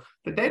whole.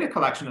 The data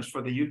collection is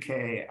for the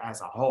UK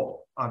as a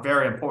whole.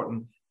 Very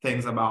important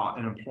things about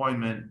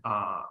employment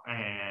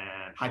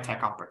and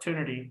high-tech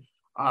opportunity.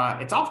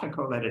 It's often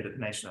correlated to the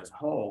nation as a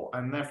whole,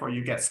 and therefore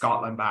you get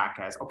Scotland back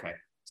as, okay,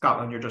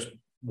 Scotland, you're just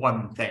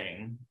one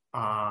thing.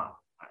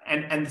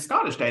 And the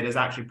Scottish data is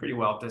actually pretty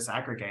well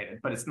disaggregated,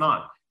 but it's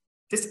not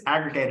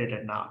disaggregated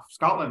enough.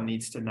 Scotland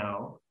needs to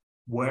know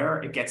where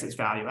it gets its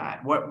value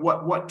at.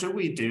 What do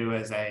we do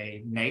as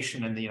a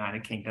nation in the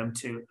United Kingdom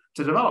to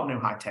develop new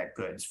high-tech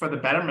goods for the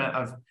betterment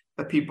of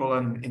the people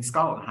in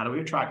Scotland? How do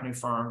we attract new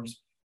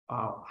firms?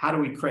 How do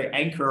we create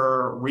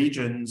anchor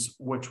regions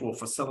which will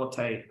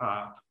facilitate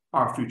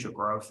our future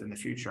growth in the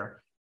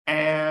future?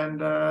 And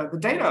the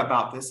data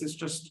about this is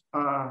just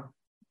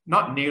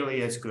not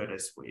nearly as good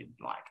as we'd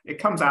like. It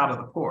comes out of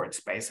the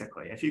ports,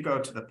 basically. If you go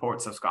to the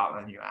ports of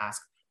Scotland, you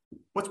ask,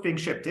 what's being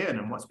shipped in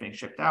and what's being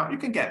shipped out, you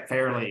can get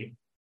fairly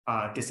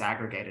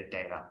disaggregated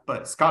data.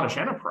 But Scottish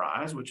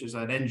Enterprise, which is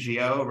an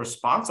NGO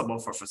responsible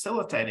for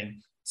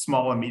facilitating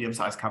small and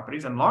medium-sized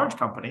companies and large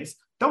companies,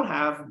 don't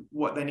have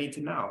what they need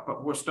to know.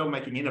 But we're still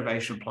making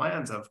innovation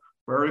plans of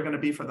where we're going to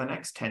be for the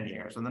next 10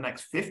 years and the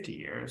next 50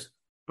 years.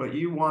 But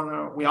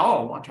we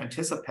all want to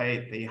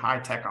anticipate the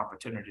high-tech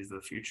opportunities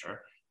of the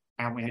future.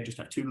 And we just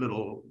have too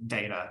little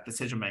data.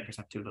 Decision makers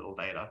have too little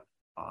data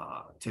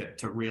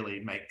to really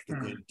make the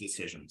good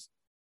decisions.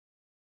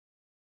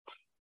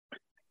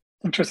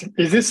 Interesting.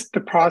 Is this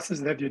the process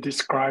that you're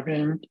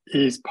describing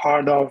is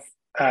part of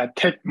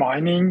tech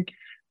mining,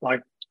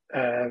 like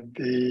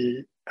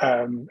the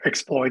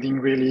exploiting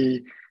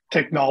really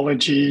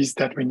technologies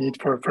that we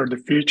need for the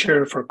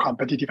future, for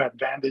competitive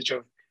advantage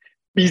of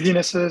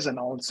businesses and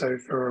also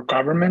for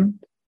government?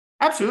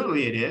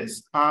 Absolutely, it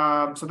is.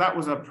 So that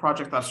was a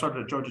project that I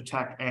started at Georgia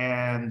Tech,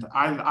 and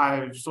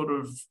I've sort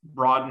of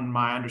broadened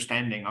my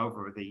understanding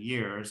over the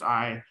years.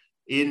 At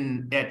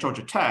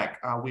Georgia Tech,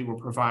 we were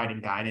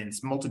providing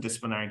guidance,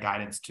 multidisciplinary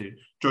guidance to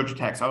Georgia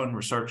Tech's own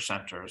research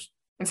centers,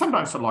 and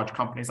sometimes to large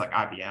companies like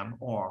IBM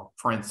or,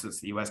 for instance,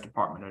 the U.S.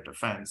 Department of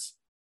Defense.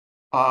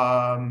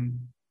 And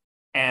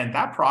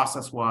that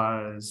process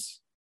was,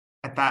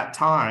 at that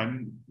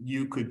time,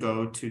 you could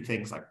go to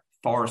things like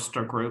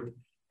Forrester Group.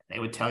 They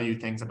would tell you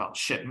things about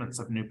shipments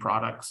of new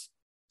products.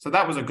 So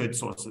that was a good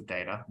source of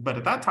data. But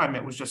at that time,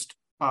 it was just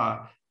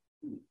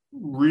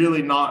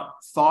really not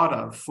thought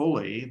of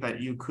fully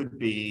that you could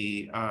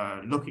be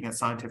looking at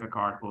scientific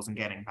articles and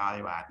getting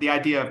value at. The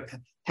idea of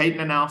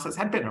patent analysis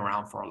had been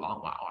around for a long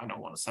while. I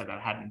don't want to say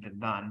that hadn't been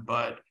done,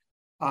 but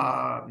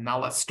now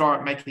let's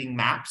start making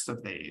maps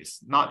of these,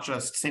 not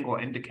just single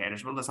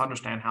indicators, but let's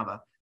understand how the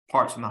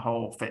parts and the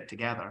whole fit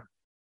together.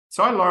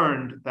 So I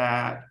learned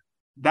that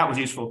was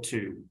useful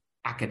to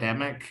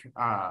academics.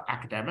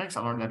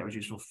 I learned that it was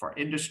useful for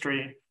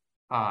industry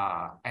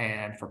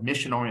and for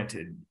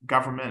mission-oriented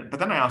government. But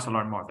then I also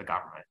learned more of the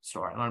government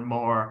story. I learned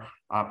more,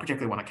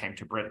 particularly when I came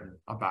to Britain,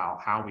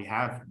 about how we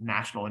have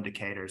national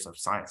indicators of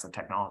science and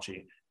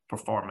technology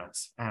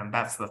performance. And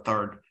that's the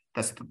third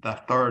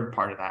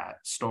part of that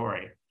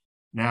story.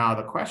 Now,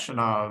 the question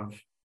of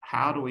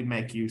how do we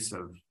make use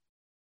of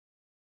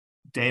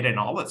data in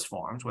all its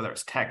forms, whether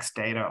it's text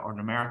data or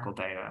numerical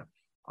data,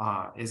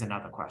 is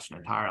another question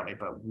entirely.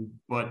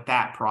 But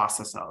that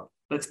process of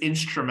let's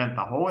instrument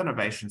the whole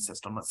innovation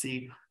system. Let's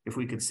see if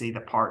we could see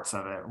the parts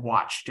of it,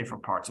 watch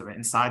different parts of it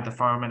inside the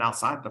firm and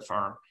outside the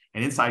firm,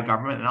 and inside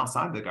government and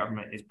outside the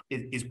government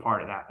is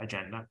part of that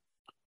agenda.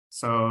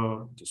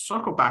 So to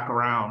circle back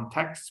around,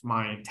 tech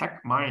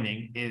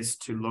mining is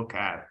to look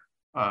at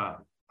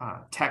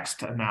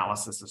text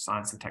analysis of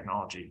science and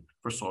technology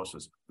for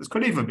sources. This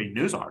could even be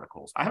news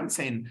articles. I haven't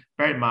seen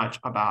very much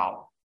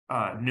about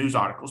news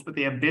articles, but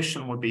the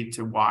ambition would be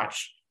to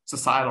watch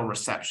societal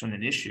reception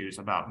and issues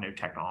about new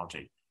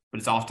technology. But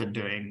it's often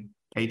doing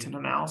patent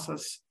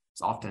analysis.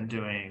 It's often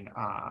doing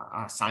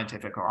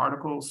scientific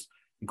articles,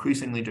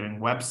 increasingly doing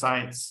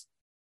websites.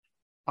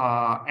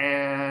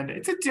 And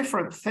it's a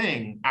different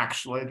thing,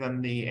 actually,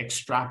 than the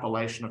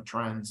extrapolation of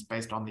trends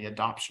based on the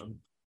adoption.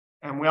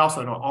 And we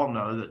also all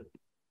know that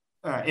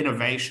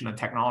innovation and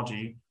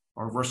technology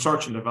or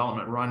research and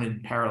development run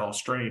in parallel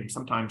streams.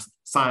 Sometimes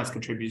science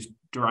contributes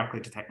directly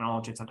to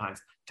technology, and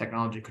sometimes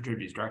technology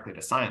contributes directly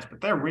to science,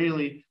 but they're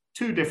really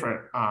two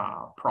different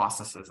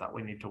processes that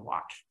we need to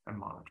watch and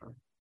monitor.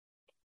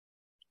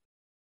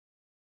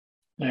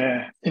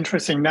 Yeah,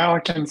 interesting. Now I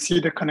can see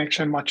the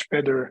connection much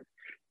better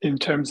in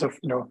terms of,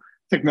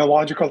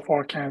 technological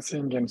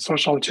forecasting and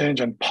social change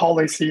and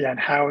policy and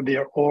how they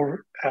are all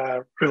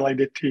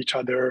related to each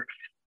other.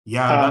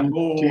 Yeah, the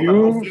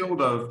whole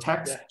field of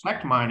text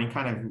mining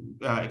kind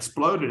of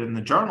exploded in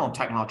the Journal of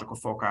Technological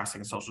Forecasting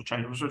and Social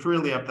Change, which was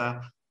really of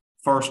the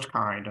first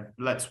kind of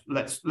let's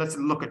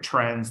look at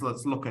trends,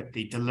 let's look at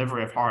the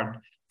delivery of hard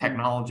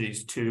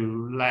technologies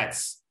to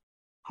let's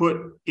put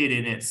it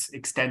in its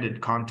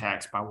extended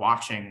context by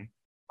watching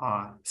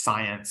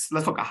science.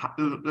 Let's look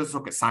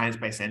at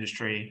science-based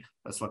industry.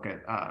 Let's look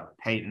at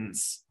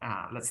patents.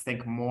 Let's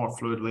think more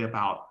fluidly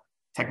about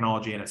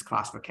technology and its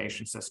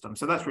classification system.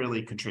 So that's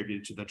really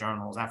contributed to the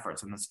journal's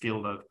efforts in this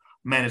field of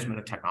management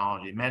of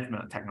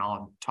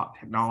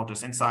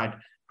technologists inside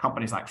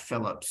companies like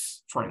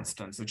Philips, for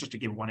instance. And just to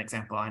give one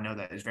example, I know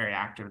that is very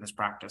active in this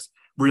practice.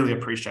 Really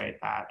appreciate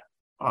that.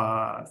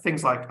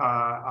 Things like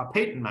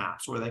patent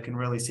maps, where they can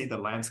really see the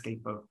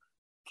landscape of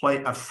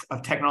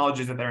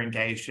technologies that they're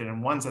engaged in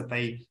and ones that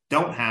they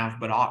don't have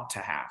but ought to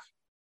have.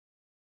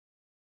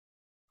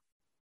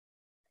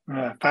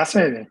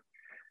 Fascinating.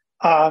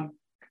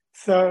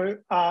 So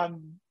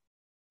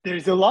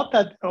there's a lot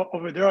that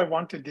over there I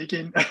want to dig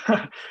in,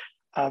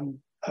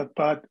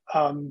 but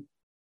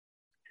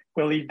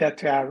we'll leave that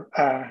to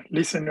our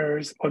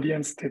listeners,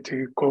 audience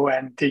to go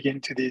and dig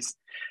into these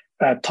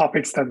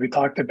topics that we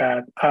talked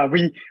about.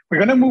 We're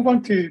going to move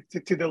on to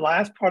the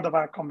last part of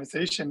our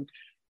conversation,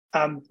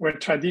 where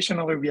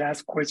traditionally we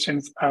ask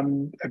questions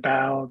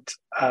about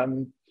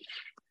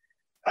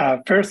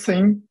first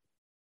thing,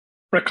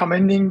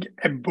 recommending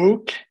a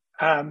book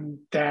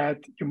that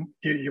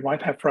you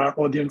might have for our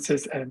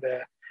audiences, and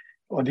the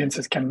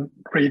audiences can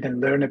read and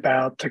learn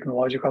about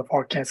technological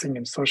forecasting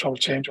and social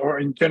change, or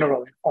in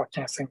general in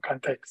forecasting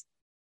context.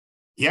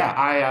 Yeah,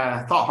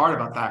 I thought hard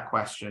about that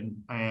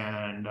question,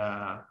 and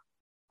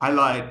I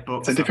like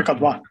books. It's a difficult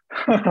one.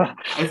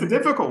 It's a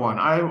difficult one.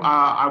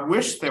 I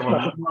wish there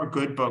were more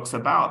good books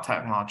about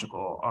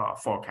technological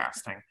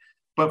forecasting,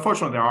 but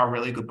fortunately there are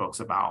really good books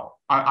about.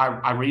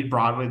 I read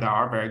broadly. There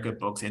are very good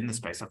books in the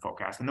space of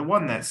forecasting. The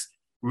one that's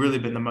really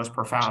been the most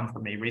profound for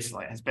me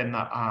recently has been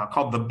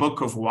called The Book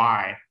of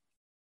Why.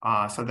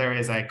 So there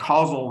is a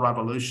causal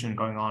revolution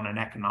going on in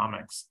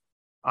economics.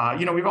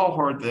 We've all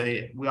heard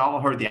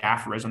the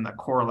aphorism that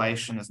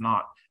correlation is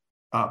not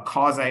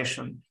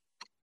causation.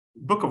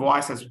 Book of Why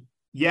says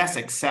yes,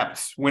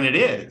 except when it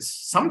is.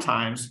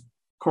 Sometimes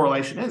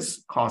correlation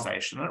is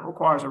causation, and it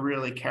requires a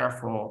really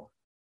careful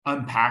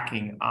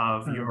unpacking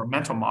of your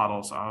mental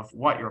models of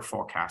what you're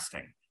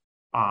forecasting.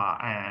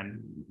 And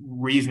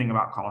reasoning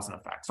about cause and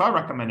effect. So I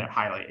recommend it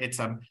highly. It's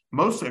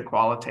mostly a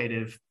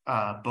qualitative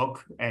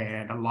book,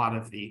 and a lot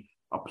of the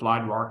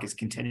applied work is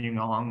continuing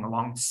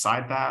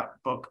alongside that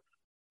book.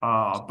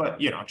 But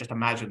just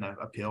imagine the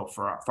appeal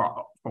for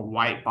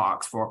white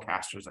box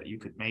forecasters, that you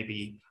could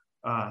maybe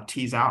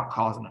tease out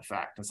cause and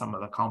effect and some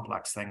of the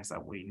complex things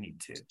that we need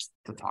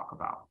to talk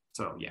about.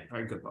 So yeah,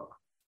 very good book.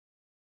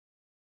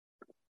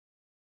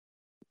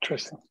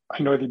 Interesting.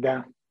 I noted it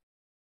down.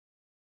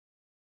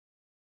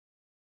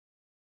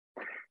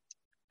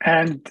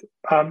 And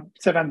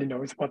Sevandi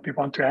knows what we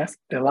want to ask,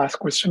 the last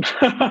question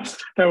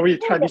that we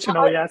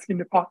traditionally ask in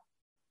the pod.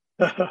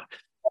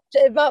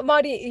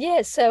 Marty,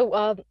 yes.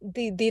 So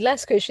the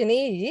last question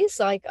is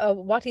like,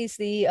 what is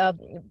the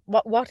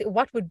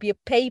what would be a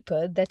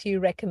paper that you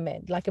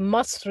recommend, like a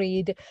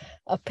must-read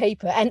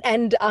paper?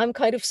 And I'm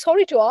kind of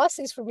sorry to ask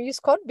this from you,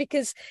 Scott,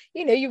 because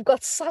you've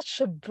got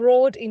such a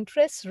broad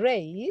interest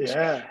range.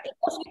 Yeah, it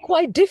must be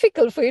quite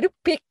difficult for you to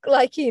pick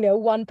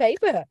one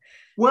paper.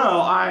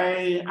 Well,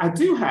 I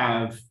do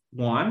have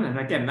one, and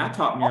again, that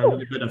taught me a little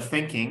bit of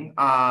thinking.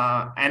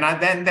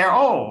 Then they're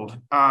old,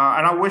 and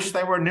I wish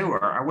they were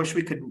newer. I wish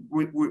we could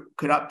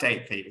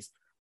update these.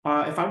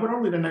 If I were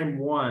only to name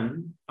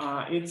one,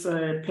 it's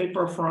a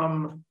paper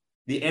from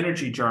the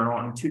Energy Journal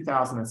in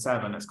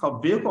 2007. It's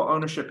called "Vehicle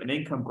Ownership and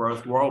Income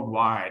Growth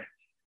Worldwide."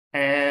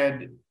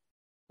 And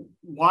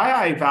why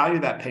I value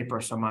that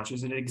paper so much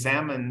is it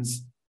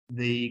examines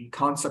the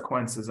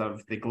consequences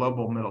of the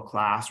global middle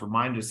class,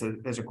 remind us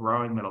that there's a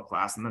growing middle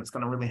class, and that it's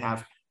going to really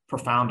have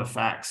profound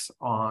effects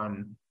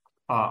on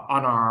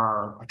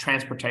our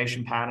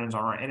transportation patterns,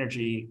 on our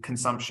energy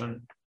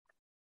consumption,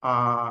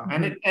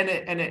 and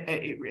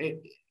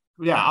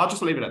I'll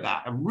just leave it at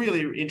that. A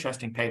really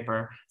interesting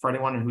paper for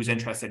anyone who's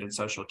interested in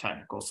social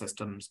technical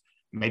systems,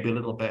 maybe a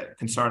little bit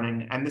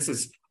concerning. And this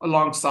is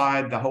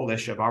alongside the whole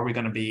issue of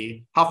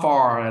how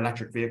far are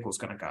electric vehicles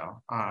going to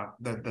go?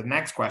 The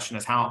next question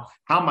is how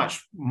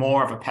much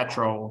more of a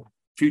petrol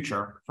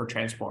future for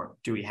transport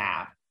do we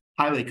have?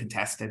 Highly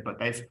contested, but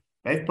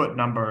they've put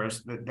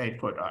numbers, they've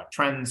put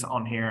trends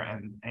on here,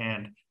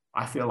 and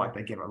I feel like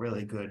they give a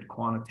really good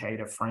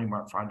quantitative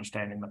framework for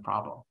understanding the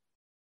problem.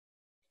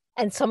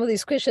 And some of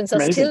these questions are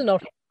Amazing. still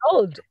not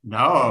old.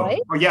 No. Right?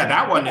 Oh, yeah,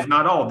 that one is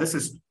not old. This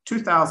is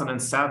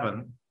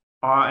 2007.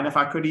 And if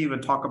I could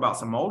even talk about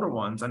some older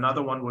ones,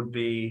 another one would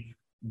be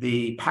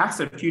the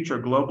Passive Future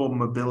Global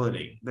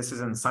Mobility. This is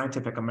in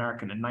Scientific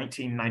American in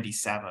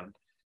 1997.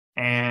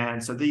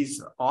 And so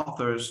these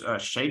authors,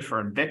 Schaefer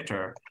and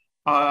Victor,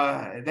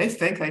 they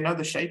think they know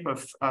the shape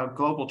of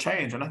global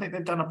change. And I think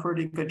they've done a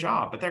pretty good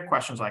job. But their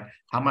questions like,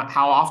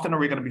 how often are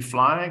we going to be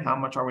flying? How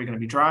much are we going to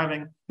be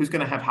driving? Who's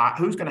going to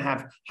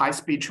have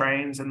high-speed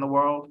trains in the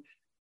world?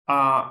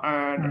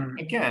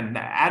 Again,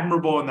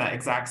 admirable in that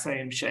exact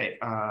same shape.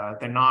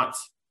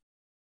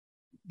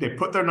 They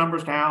put their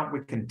numbers down. We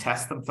can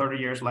test them 30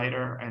 years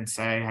later and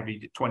say,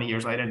 20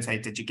 years later and say,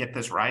 did you get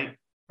this right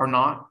or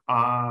not?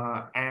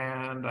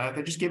 And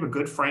they just give a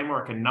good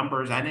framework in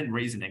numbers and in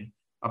reasoning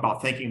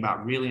about thinking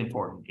about really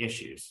important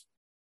issues.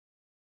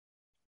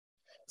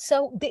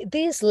 So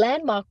these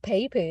landmark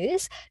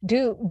papers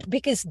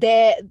because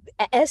they're,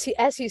 as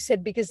you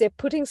said, because they're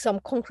putting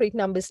some concrete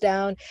numbers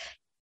down.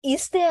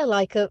 Is there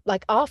like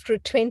after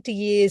 20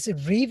 years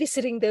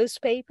revisiting those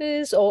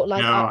papers, or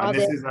like? No,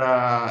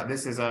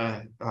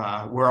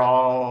 we're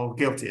all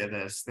guilty of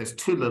this. There's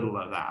too little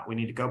of that. We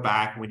need to go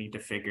back. We need to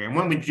figure. And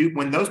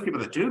when those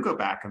people that do go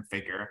back and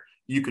figure,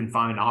 you can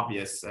find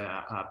obvious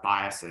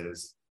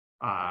biases.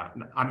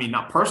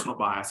 Not personal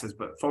biases,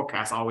 but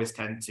forecasts always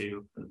tend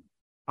to.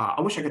 I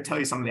wish I could tell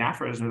you some of the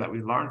aphorisms that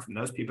we've learned from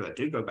those people that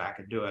do go back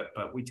and do it,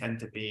 but we tend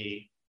to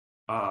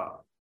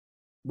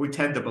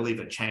believe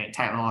that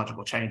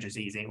technological change is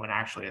easy when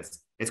actually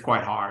it's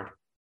quite hard.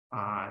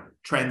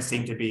 Trends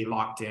seem to be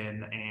locked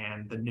in,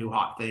 and the new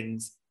hot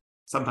things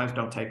sometimes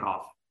don't take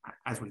off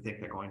as we think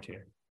they're going to.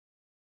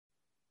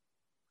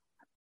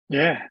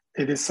 Yeah,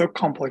 it is so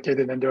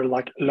complicated, and there are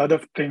like a lot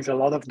of things, a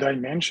lot of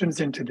dimensions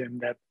into them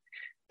that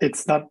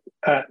it's not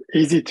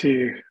easy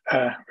to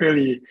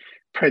really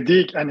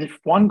predict. And if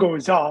one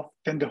goes off,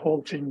 then the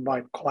whole thing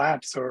might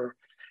collapse or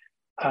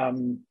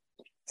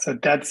so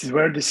that's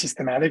where the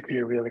systematic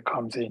view really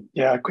comes in.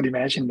 Yeah, I could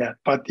imagine that.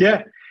 But yeah,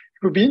 it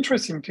would be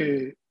interesting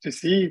to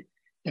see,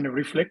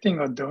 reflecting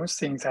on those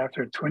things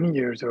after 20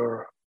 years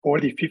or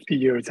 40, 50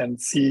 years and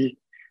see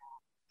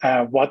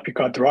what we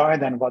got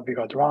right and what we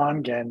got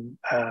wrong and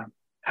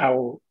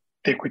how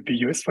they could be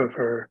useful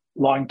for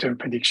long-term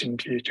prediction in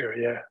the future.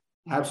 Yeah.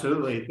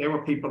 Absolutely. There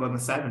were people in the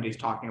 70s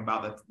talking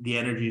about the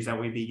energies that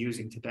we'd be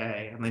using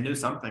today, and they knew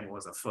something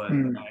was afoot.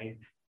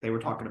 They were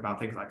talking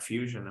about things like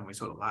fusion, and we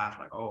sort of laughed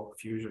like, oh,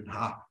 fusion,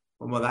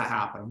 when will that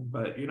happen?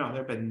 But, there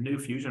have been new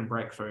fusion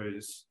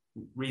breakthroughs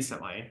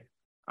recently.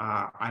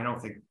 I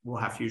don't think we'll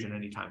have fusion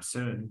anytime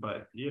soon,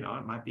 but,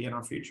 it might be in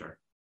our future.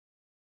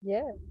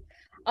 Yeah.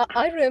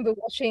 I remember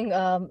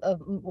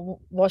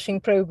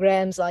watching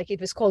programs like it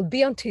was called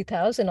Beyond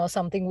 2000 or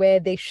something, where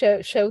they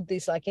showed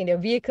this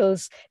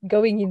vehicles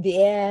going in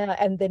the air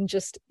and then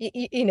just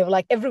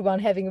like everyone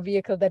having a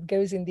vehicle that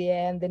goes in the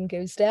air and then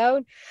goes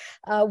down.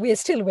 We are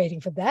still waiting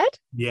for that.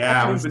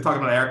 Yeah, we've been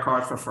talking about air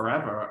cars for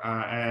forever,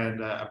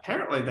 and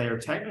apparently they are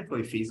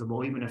technically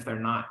feasible, even if they're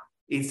not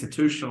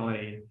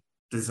institutionally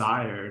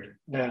desired.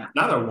 Yeah.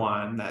 Another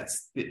one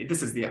this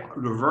is the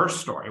reverse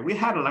story. We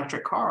had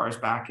electric cars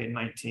back in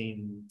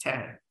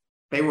 1910.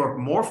 They were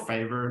more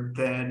favored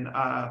than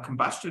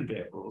combustion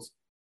vehicles.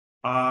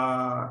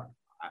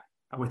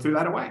 We threw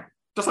that away.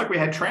 Just like we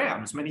had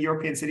trams. Many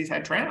European cities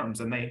had trams,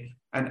 and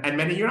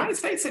many United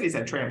States cities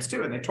had trams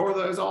too, and they tore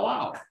those all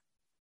out.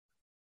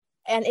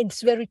 And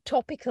it's very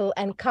topical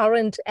and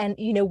current, and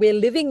we're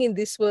living in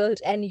this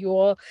world, and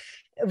you're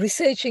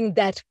researching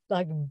that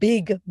like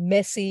big,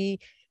 messy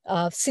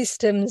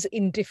systems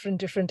in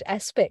different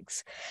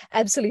aspects.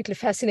 Absolutely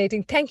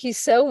fascinating. Thank you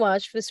so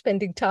much for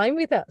spending time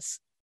with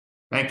us.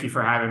 Thank you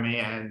for having me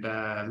and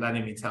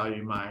letting me tell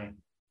you my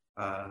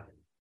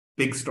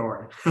big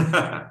story.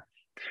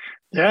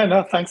 Yeah,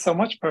 no, thanks so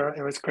much.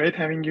 It was great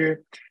having you.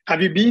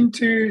 Have you been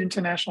to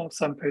International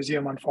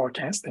Symposium on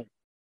Forecasting?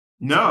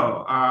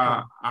 No,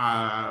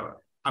 I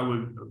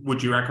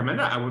would you recommend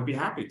it? I would be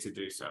happy to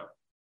do so.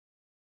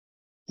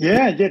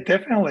 Yeah,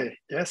 definitely.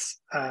 Yes,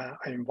 I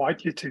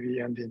invite you to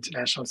be on the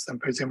International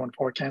Symposium on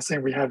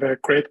Forecasting. We have a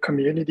great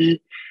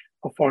community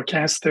of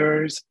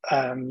forecasters.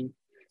 And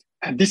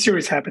this year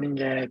is happening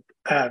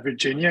at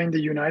Virginia in the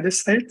United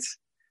States.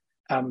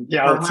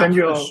 I'll send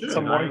you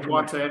some more information. I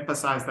want to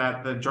emphasize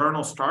that our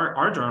journal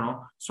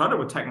started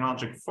with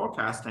technological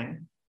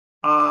forecasting,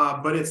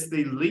 but it's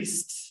the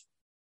least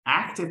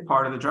active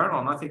part of the journal.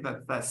 And I think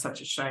that's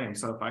such a shame.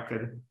 So if I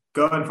could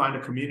go and find a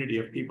community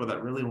of people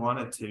that really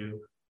wanted to,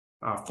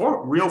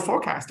 real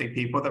forecasting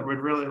people that would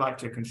really like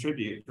to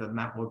contribute, then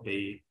that would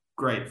be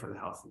great for the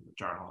health of the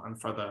journal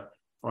and for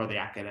the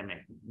academic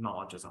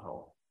knowledge as a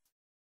whole.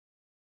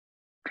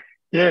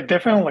 Yeah,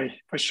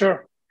 definitely, for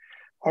sure.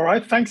 All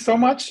right, thanks so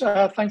much.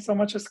 Thanks so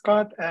much,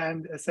 Scott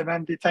and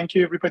Sevanti. Thank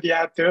you, everybody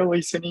out there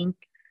listening.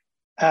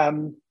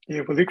 We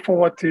look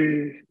forward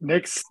to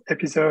next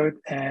episode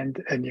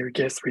and a new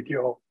guest with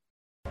you all.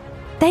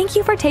 Thank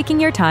you for taking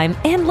your time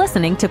and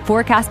listening to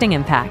Forecasting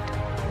Impact.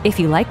 If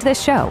you liked this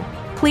show,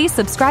 please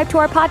subscribe to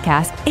our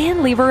podcast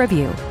and leave a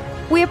review.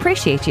 We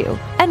appreciate you,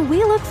 and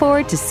we look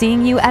forward to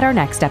seeing you at our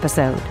next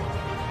episode.